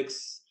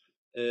index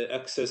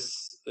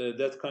access,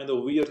 that kind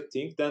of weird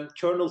thing. Then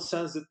kernel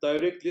sends it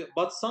directly,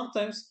 but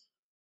sometimes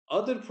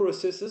other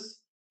processes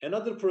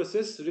another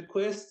process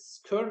requests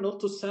kernel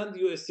to send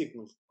you a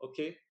signal.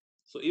 Okay,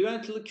 so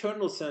eventually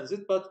kernel sends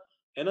it, but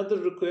another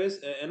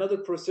request, another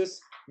process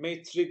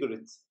may trigger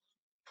it.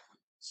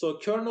 So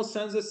kernel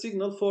sends a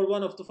signal for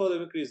one of the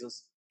following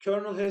reasons.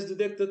 Kernel has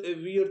detected a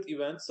weird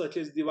event such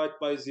as divide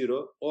by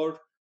zero, or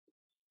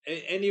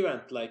an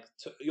event like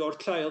your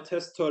child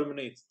has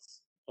terminated.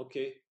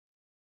 Okay,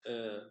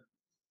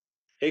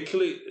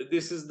 actually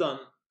this is done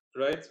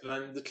right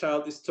when the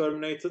child is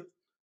terminated.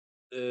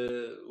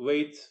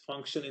 Wait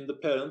function in the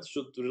parent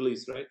should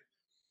release, right?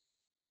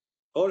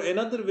 Or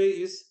another way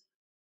is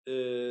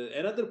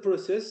another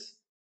process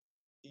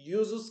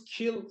uses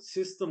kill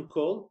system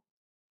call,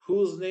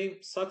 whose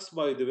name sucks,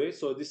 by the way.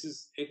 So this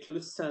is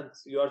actually sent.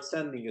 You are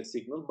sending a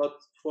signal, but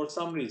for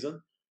some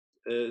reason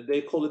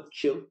they call it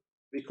kill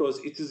because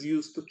it is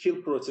used to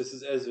kill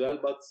processes as well.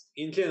 But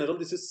in general,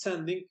 this is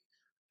sending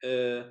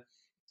a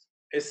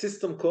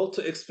system call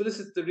to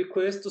explicitly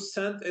request to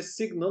send a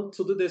signal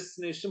to the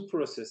destination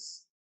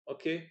process.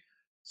 Okay,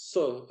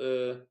 so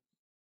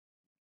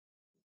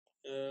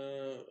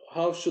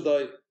how should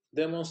I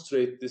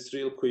demonstrate this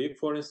real quick?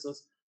 For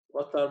instance,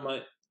 what are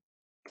my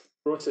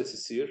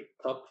processes here?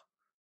 Top,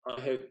 I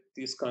have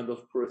these kind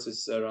of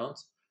processes around,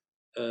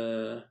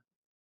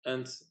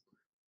 and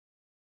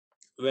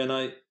when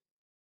I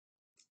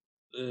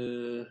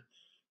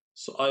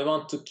so I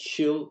want to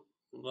kill.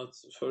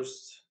 Let's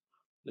first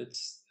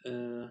let's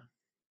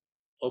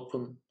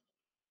open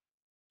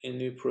a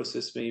new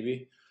process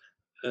maybe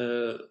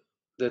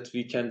that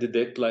we can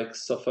detect, like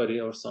Safari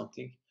or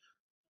something.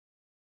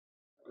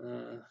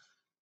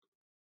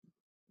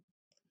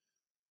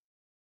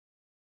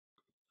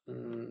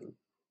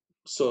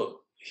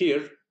 So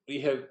here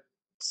we have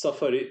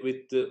Safari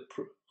with the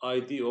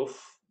ID of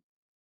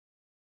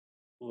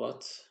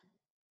what?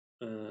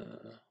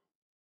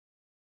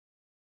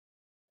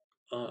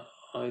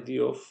 ID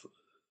of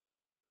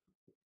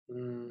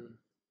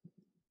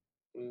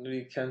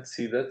we can't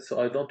see that, so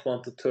I don't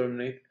want to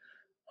terminate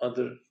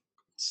other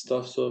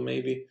stuff. So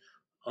maybe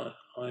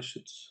I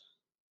should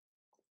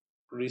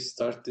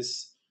restart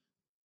this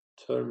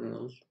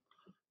terminal.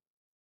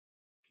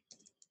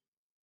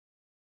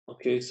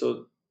 Okay,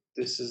 so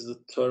this is the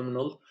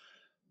terminal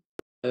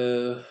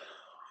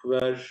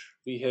where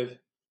we have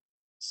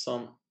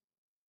some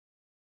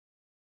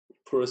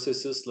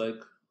processes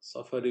like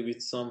Safari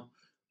with some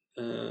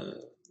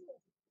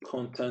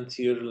content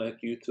here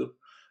like YouTube.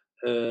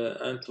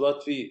 And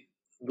what we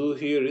do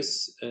here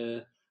is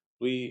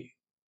we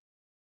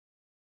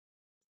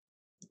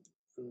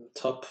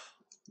top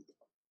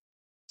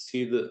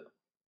see the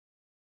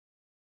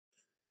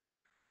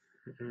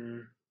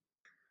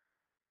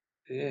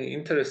yeah,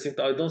 interesting.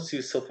 I don't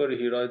see Safari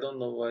here. I don't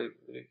know why,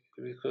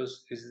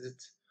 because is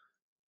it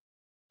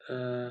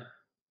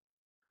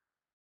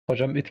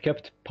Hocam, it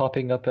kept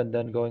popping up and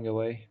then going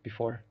away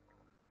before,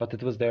 but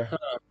it was there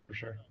for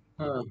sure.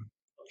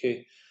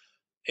 Okay.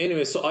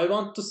 Anyway, so I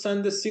want to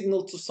send a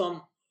signal to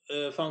some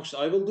function.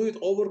 I will do it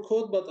over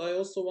code, but I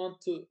also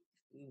want to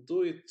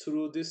do it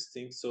through this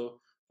thing.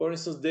 So, for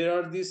instance, there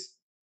are these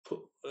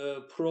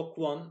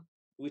proc1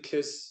 which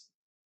has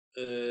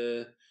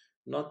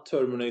not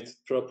terminated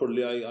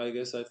properly. I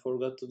guess I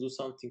forgot to do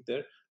something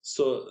there.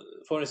 So,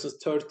 for instance,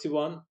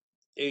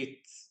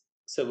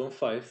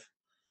 31875.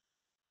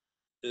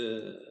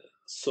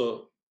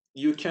 So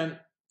you can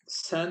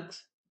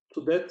send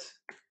to that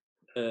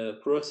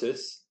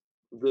process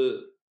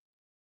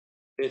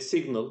a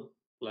signal,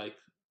 like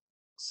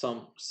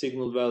some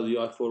signal value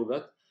I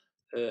forgot,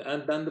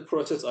 and then the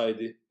process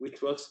ID,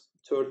 which was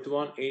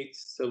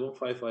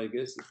 31875, I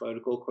guess, if I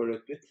recall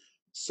correctly.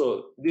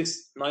 So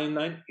this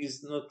 99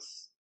 is not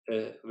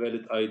a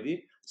valid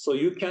ID. So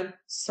you can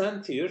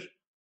send here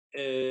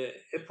a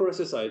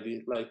process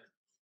ID, like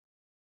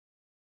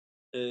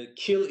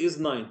kill is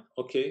 9,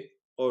 okay,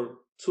 or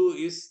 2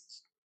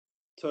 is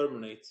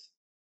terminate.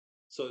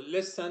 So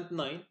let's send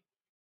 9.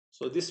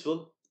 So this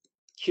will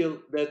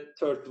kill that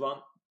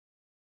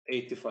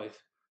 3185.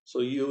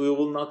 So you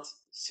will not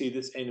see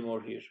this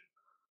anymore here.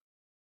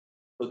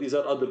 So these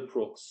are other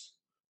procs.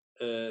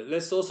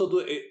 Let's also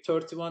do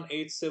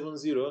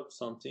 31870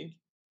 something.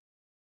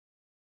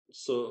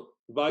 So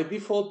by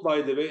default,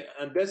 by the way,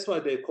 and that's why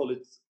they call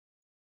it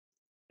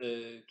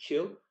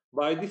kill.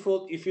 By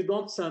default, if you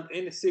don't send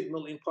any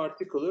signal in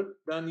particular,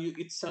 then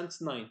it sends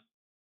 9,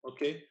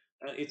 okay,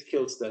 and it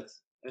kills that,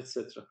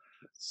 etc.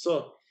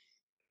 So,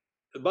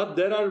 but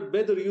there are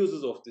better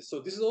uses of this.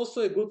 So this is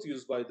also a good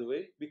use, by the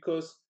way,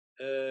 because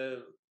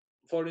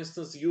for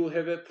instance, you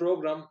have a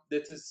program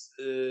that is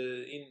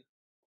in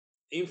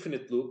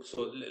infinite loop.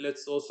 So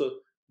let's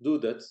also do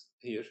that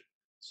here.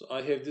 So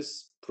I have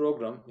this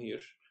program here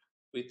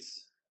which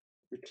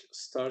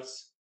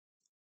starts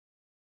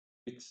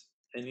with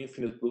an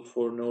infinite loop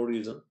for no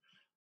reason.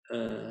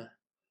 And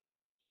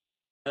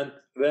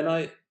when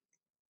I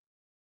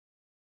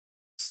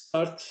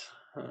start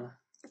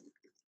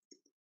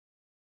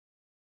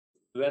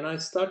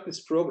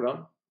this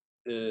program,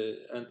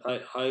 and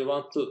I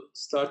want to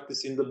start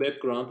this in the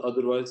background,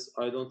 otherwise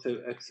I don't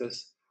have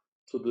access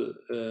to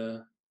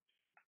the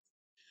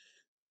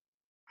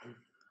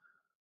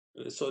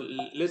So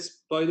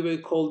let's, by the way,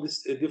 call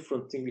this a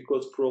different thing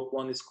because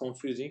proc1 is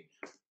confusing.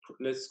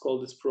 Let's call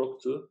this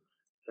proc2,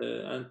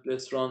 and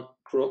let's run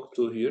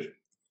proc2 here.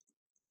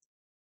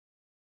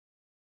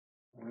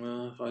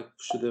 I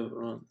should have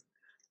run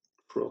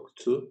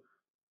proc2.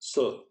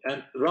 So,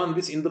 and run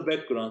this in the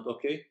background,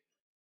 okay?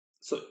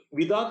 So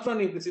without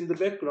running this in the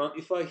background,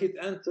 if I hit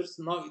enter,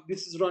 now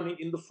this is running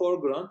in the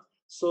foreground.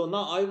 So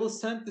now I will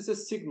send this a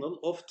signal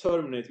of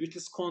terminate, which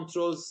is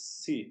Control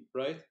C,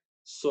 right?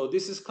 So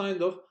this is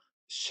kind of,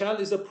 shell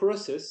is a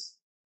process,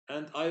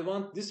 and I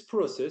want this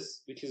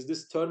process, which is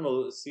this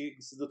terminal C,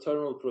 this is the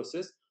terminal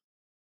process.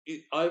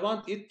 I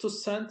want it to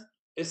send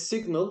a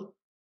signal,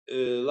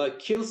 like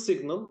kill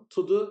signal,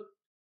 to the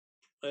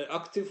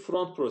active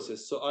front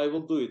process. So I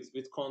will do it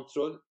with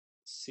Control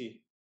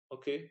C.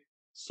 Okay.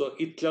 So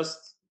it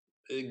just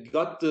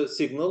got the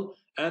signal,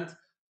 and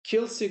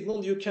kill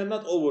signal you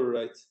cannot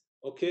override.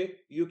 Okay.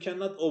 You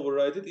cannot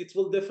override it. It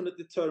will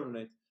definitely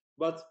terminate.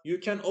 But you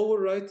can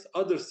override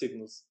other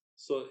signals.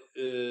 So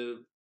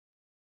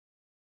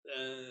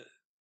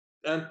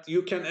and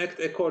you can act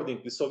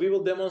accordingly. So we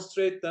will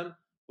demonstrate them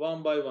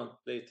one by one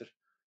later.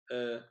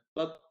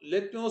 But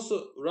let me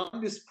also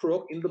run this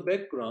proc in the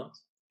background.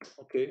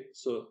 Okay,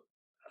 so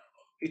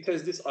it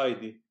has this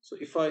ID. So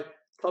if I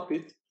tap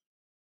it,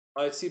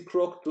 I see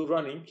proc2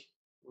 running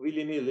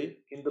willy-nilly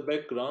in the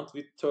background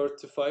with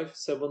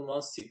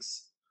 35716.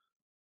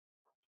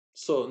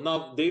 So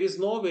now there is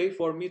no way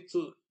for me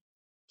to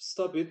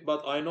stop it,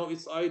 but I know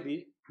its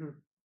ID.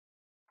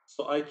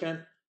 So I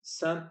can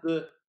send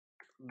the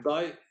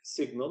die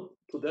signal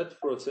to that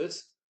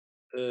process,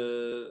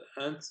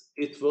 and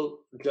it will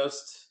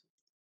just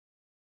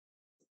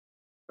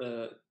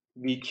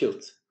be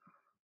killed.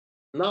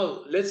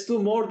 Now let's do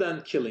more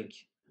than killing.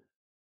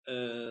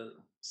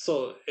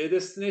 So a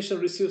destination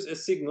receives a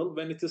signal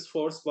when it is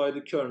forced by the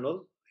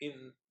kernel.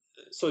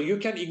 So you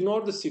can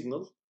ignore the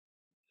signal,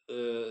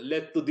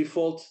 let the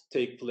default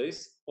take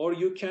place, or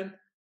you can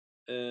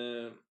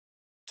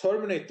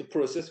terminate the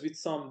process with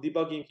some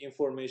debugging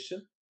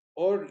information,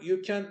 or you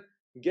can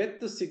get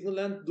the signal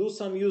and do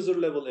some user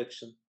level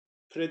action,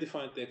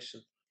 predefined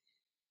action.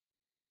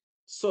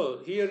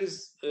 So here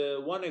is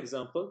one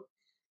example.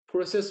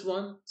 Process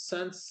 1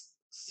 sends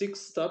 6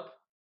 stop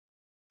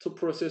to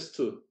process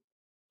 2.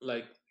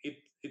 Like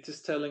it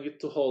is telling it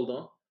to hold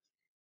on.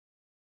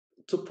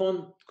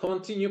 To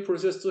continue,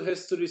 process 2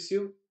 has to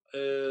receive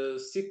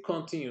seek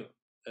continue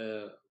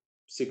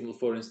signal,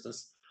 for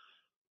instance.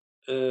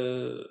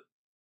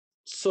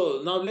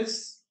 So now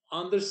let's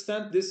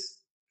understand this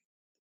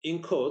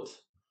in code.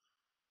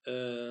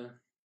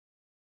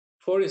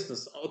 For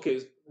instance,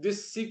 okay,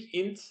 this sig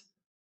int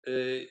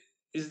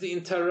is the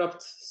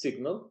interrupt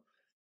signal.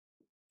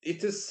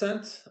 It is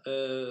sent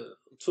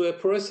to a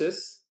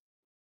process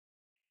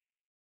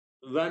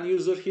when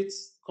user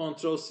hits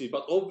Control C,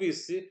 but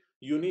obviously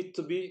you need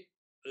to be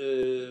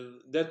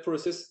that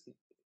process.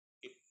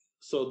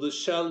 So the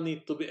shell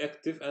need to be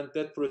active, and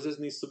that process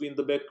needs to be in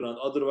the background.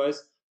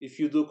 Otherwise, if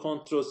you do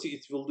Control C,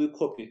 it will do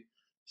copy.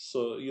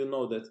 So you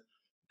know that.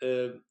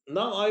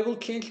 Now I will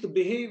change the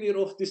behavior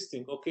of this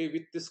thing, okay,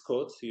 with this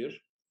code here.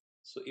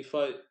 So if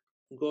I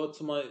go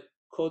to my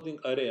coding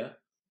area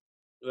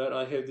where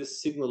I have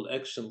this signal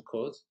action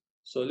code,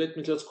 so let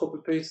me just copy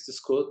paste this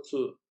code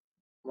to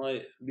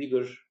my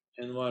bigger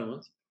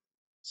environment.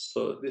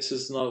 So this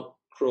is now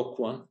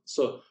proc1.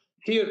 So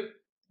here,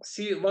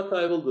 see what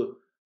I will do.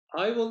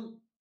 I will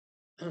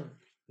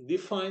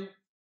define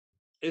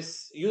a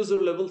user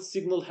level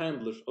signal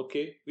handler,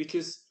 okay, which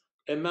is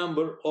a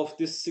member of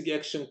this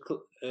sigaction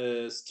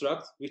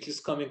struct, which is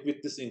coming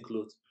with this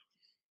include.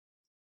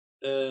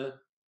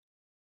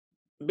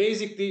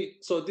 Basically,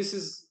 so this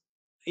is,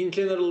 in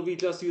general, we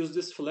just use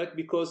this flag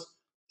because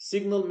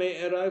signal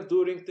may arrive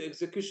during the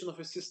execution of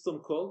a system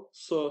call.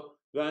 So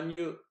when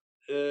you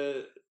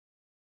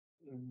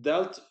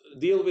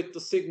deal with the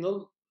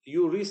signal,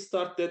 you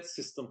restart that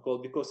system call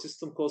because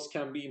system calls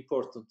can be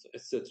important,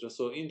 etc.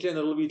 So in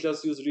general, we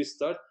just use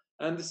restart,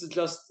 and this is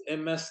just a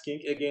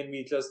masking. Again,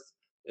 we just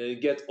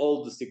get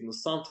all the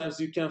signals. Sometimes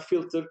you can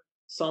filter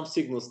some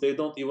signals; they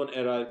don't even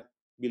arrive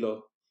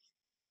below.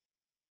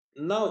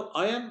 Now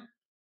I am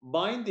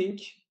binding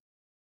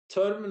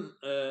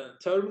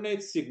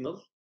terminate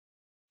signal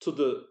to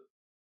the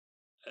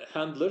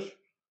handler,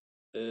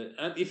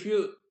 and if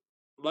you,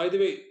 by the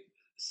way,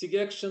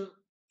 sigaction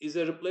is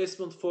a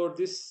replacement for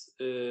this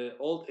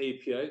old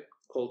API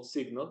called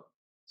signal.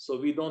 So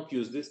we don't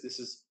use this. This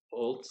is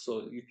old.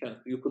 So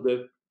you could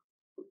have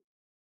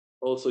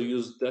also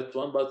used that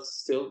one, but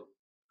still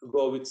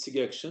go with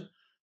sigaction.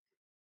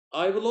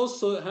 I will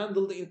also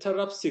handle the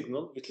interrupt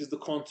signal, which is the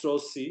Control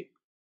C.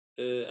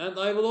 And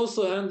I will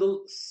also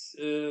handle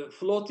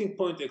floating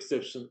point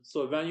exception.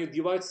 So when you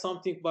divide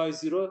something by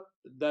 0,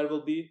 there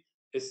will be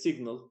a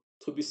signal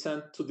to be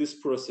sent to this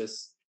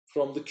process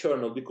from the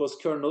kernel, because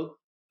kernel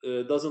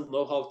doesn't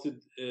know how to,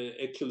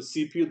 actually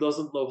CPU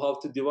doesn't know how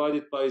to divide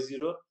it by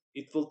 0.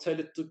 It will tell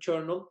it to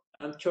kernel,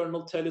 and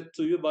kernel tell it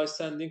to you by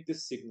sending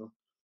this signal.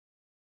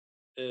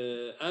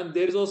 And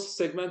there is also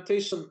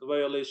segmentation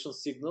violation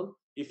signal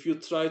if you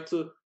try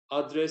to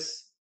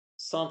address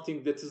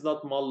something that is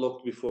not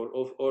mallocked before,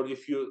 or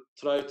if you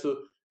try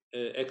to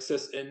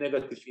access a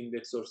negative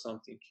index or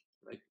something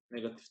like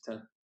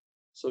 -10.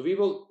 So we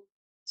will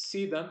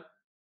see them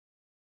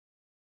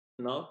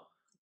now.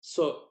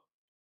 So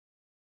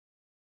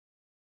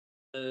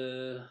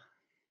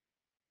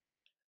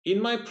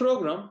in my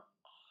program,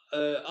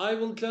 I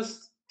will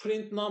just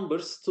print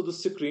numbers to the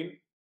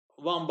screen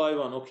one by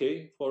one,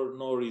 okay, for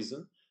no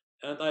reason,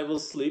 and I will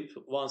sleep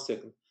 1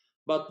 second.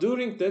 But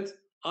during that,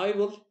 I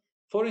will,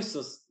 for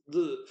instance,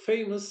 the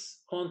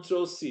famous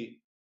Control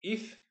C.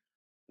 If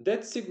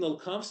that signal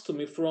comes to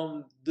me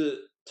from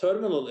the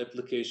terminal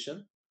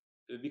application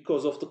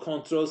because of the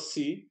Control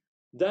C,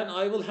 then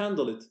I will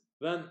handle it.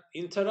 When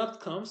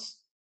interrupt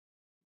comes,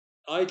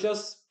 I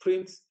just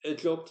print a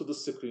log to the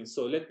screen.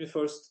 So let me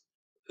first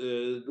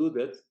do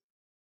that,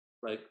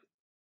 like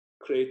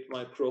create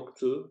my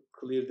proc2,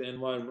 clear the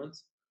environment,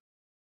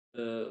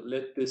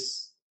 let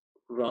this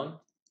run.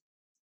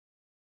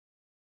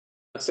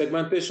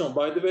 Segmentation,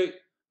 by the way,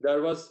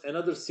 there was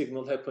another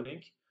signal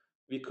happening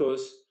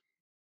because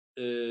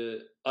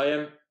I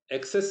am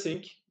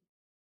accessing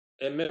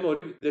a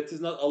memory that is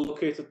not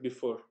allocated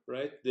before,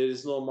 right? There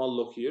is no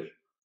malloc here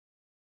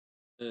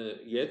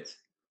yet.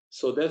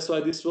 So that's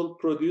why this will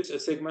produce a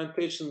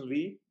segmentation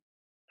V.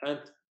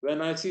 And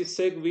when I see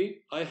seg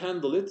V, I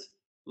handle it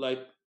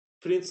like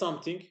print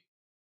something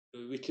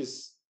which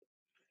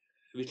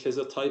has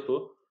a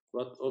typo,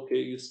 but okay,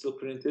 you still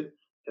print it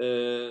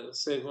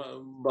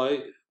segment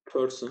by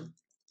person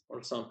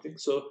or something.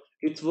 So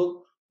it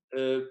will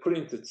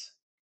print it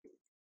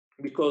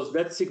because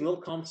that signal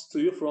comes to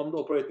you from the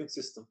operating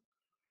system.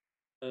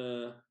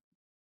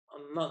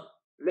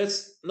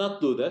 Let's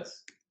not do that.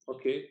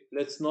 Okay,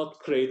 let's not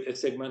create a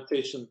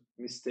segmentation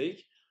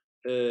mistake.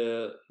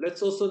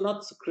 Let's also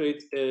not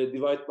create a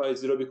divide by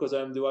 0 because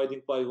I'm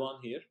dividing by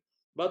 1 here.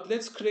 But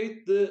let's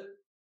create the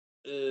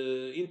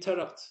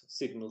interrupt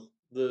signal.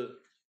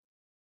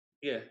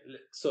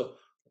 So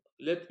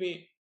let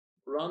me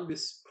run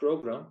this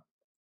program.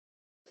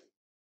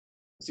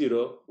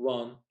 0,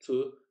 1,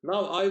 2.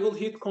 Now I will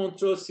hit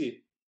Control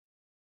C,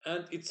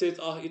 and it says,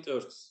 it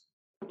hurts,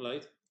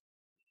 right?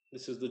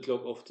 This is the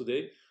log of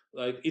today.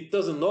 Like it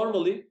doesn't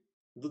normally.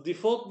 The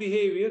default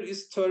behavior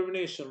is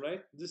termination,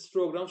 right? This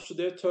program should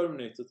have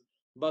terminated,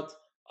 but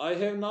I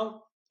have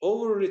now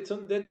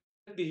overwritten that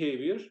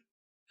behavior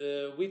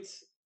with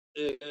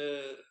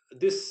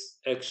this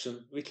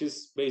action, which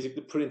is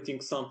basically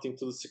printing something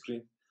to the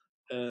screen.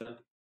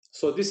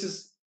 So this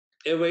is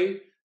a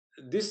way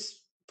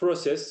this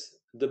process,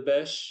 the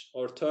bash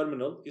or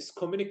terminal, is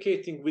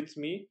communicating with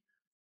me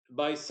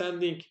by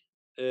sending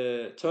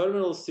a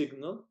terminal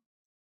signal,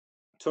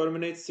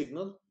 terminate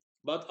signal,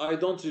 but I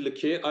don't really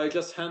care. I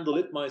just handle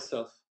it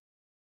myself,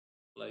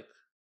 like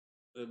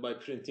by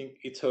printing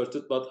it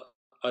hurted, but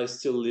I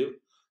still live.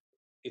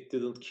 It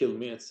didn't kill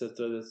me,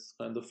 etc. That's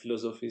kind of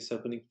philosophy is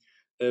happening.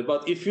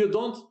 But if you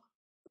don't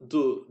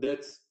do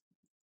that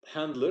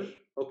handler,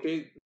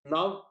 okay,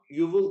 now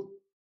you will,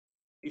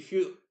 if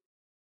you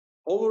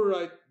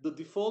overwrite the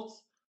default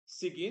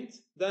sigint,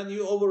 then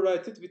you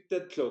overwrite it with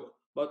that clock.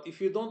 But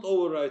if you don't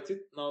overwrite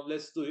it, now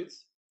let's do it.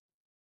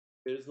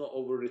 There is no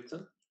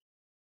overwritten.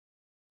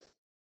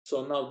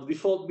 So now the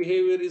default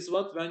behavior is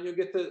what? When you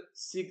get a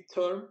sig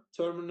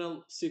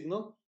terminal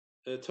signal,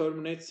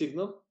 terminate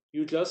signal,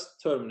 you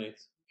just terminate.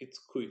 It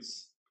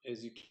quits,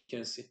 as you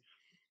can see.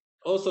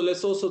 Also,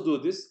 let's also do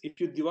this. If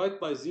you divide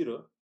by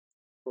 0,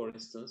 for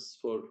instance,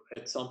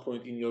 at some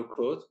point in your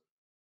code,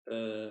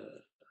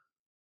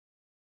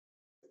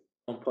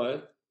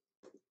 compile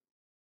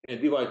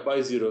and divide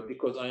by 0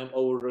 because I am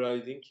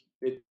overriding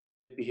that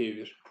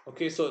behavior.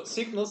 Okay, so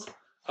signals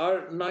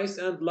are nice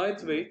and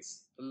lightweight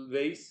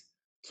ways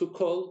to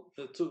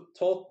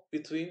talk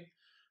between,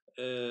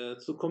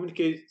 to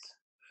communicate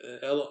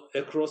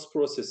across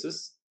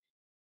processes.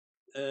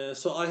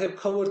 So I have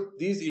covered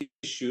these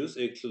issues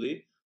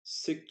actually.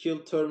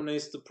 Sigkill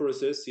terminates the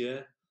process.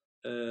 Yeah,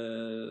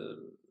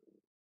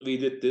 we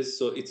did this.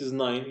 So it is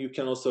 9. You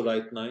can also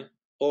write 9,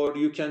 or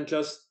you can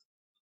just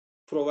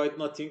provide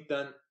nothing.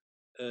 Then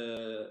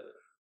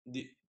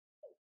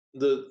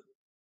the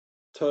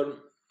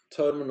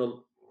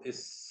terminal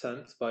is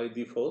sent by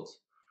default,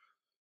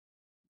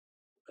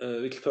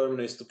 which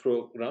terminates the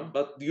program.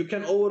 But you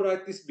can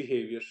override this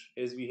behavior,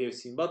 as we have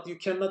seen, but you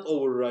cannot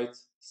override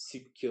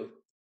sigkill.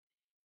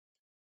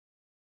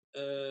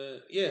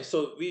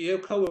 So we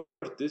have covered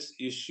these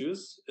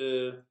issues.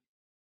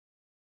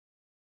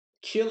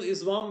 Kill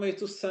is one way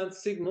to send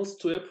signals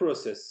to a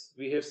process.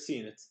 We have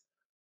seen it.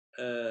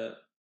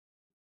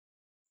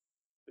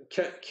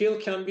 Kill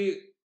can be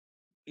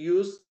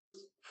used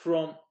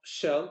from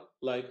shell,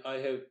 like I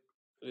have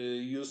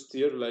used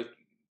here, like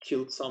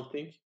killed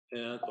something,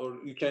 or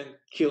you can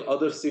kill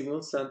other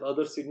signals, send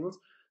other signals,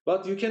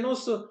 but you can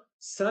also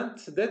send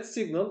that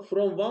signal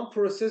from one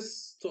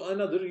process to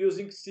another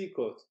using C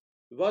code.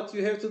 What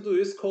you have to do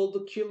is call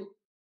the kill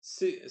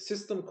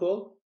system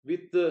call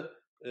with the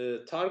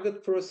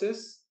target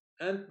process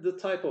and the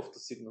type of the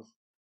signal.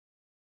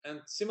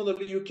 And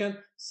similarly, you can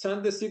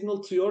send the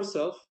signal to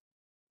yourself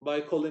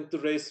by calling the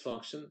raise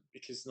function,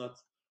 which is not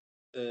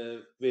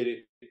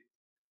very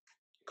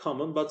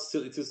common, but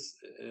still it is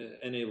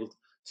enabled.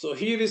 So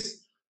here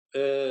is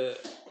a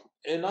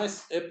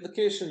nice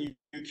application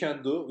you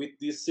can do with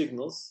these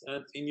signals,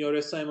 and in your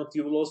assignment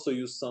you will also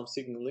use some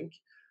signaling.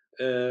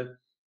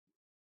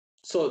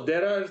 So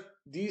there are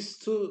these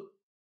two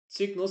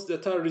signals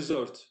that are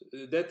reserved,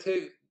 that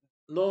have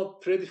no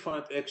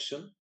predefined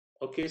action.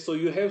 Okay, so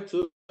you have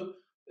to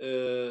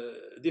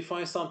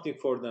define something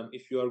for them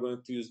if you are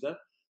going to use them.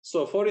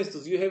 So for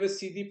instance, you have a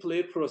CD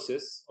player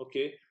process,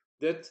 okay,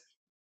 that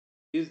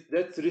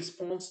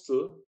responds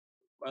to,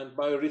 and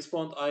by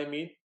respond I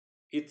mean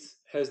it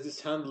has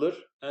this handler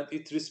and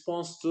it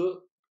responds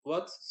to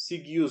what?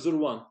 Sig user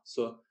 1.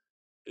 So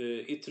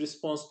it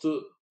responds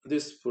to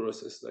this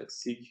process like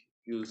sig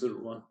user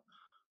 1.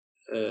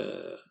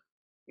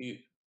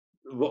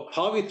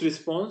 How it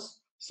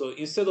responds? So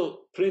instead of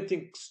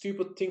printing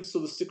stupid things to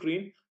the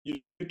screen, you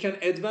can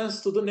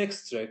advance to the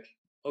next track.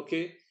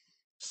 Okay,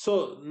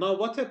 so now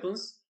what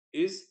happens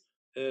is,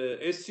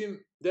 assume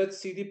that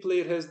CD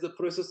player has the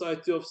process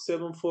ID of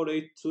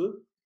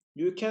 7482.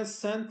 You can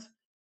send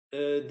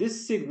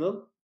this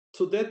signal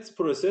to that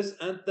process,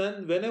 and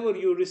then whenever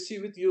you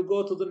receive it, you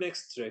go to the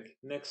next track,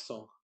 next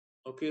song.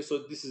 Okay, so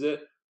this is a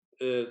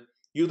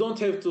you don't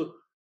have to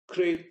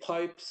create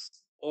pipes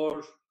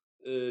or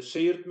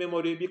shared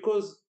memory,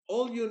 because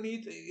all you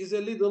need is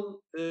a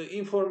little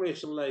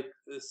information like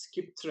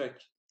skip track.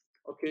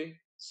 Okay,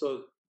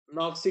 so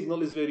now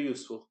signal is very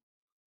useful.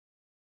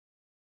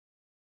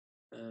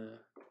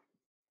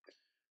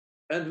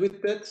 And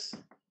with that,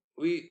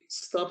 we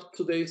stop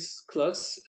today's class.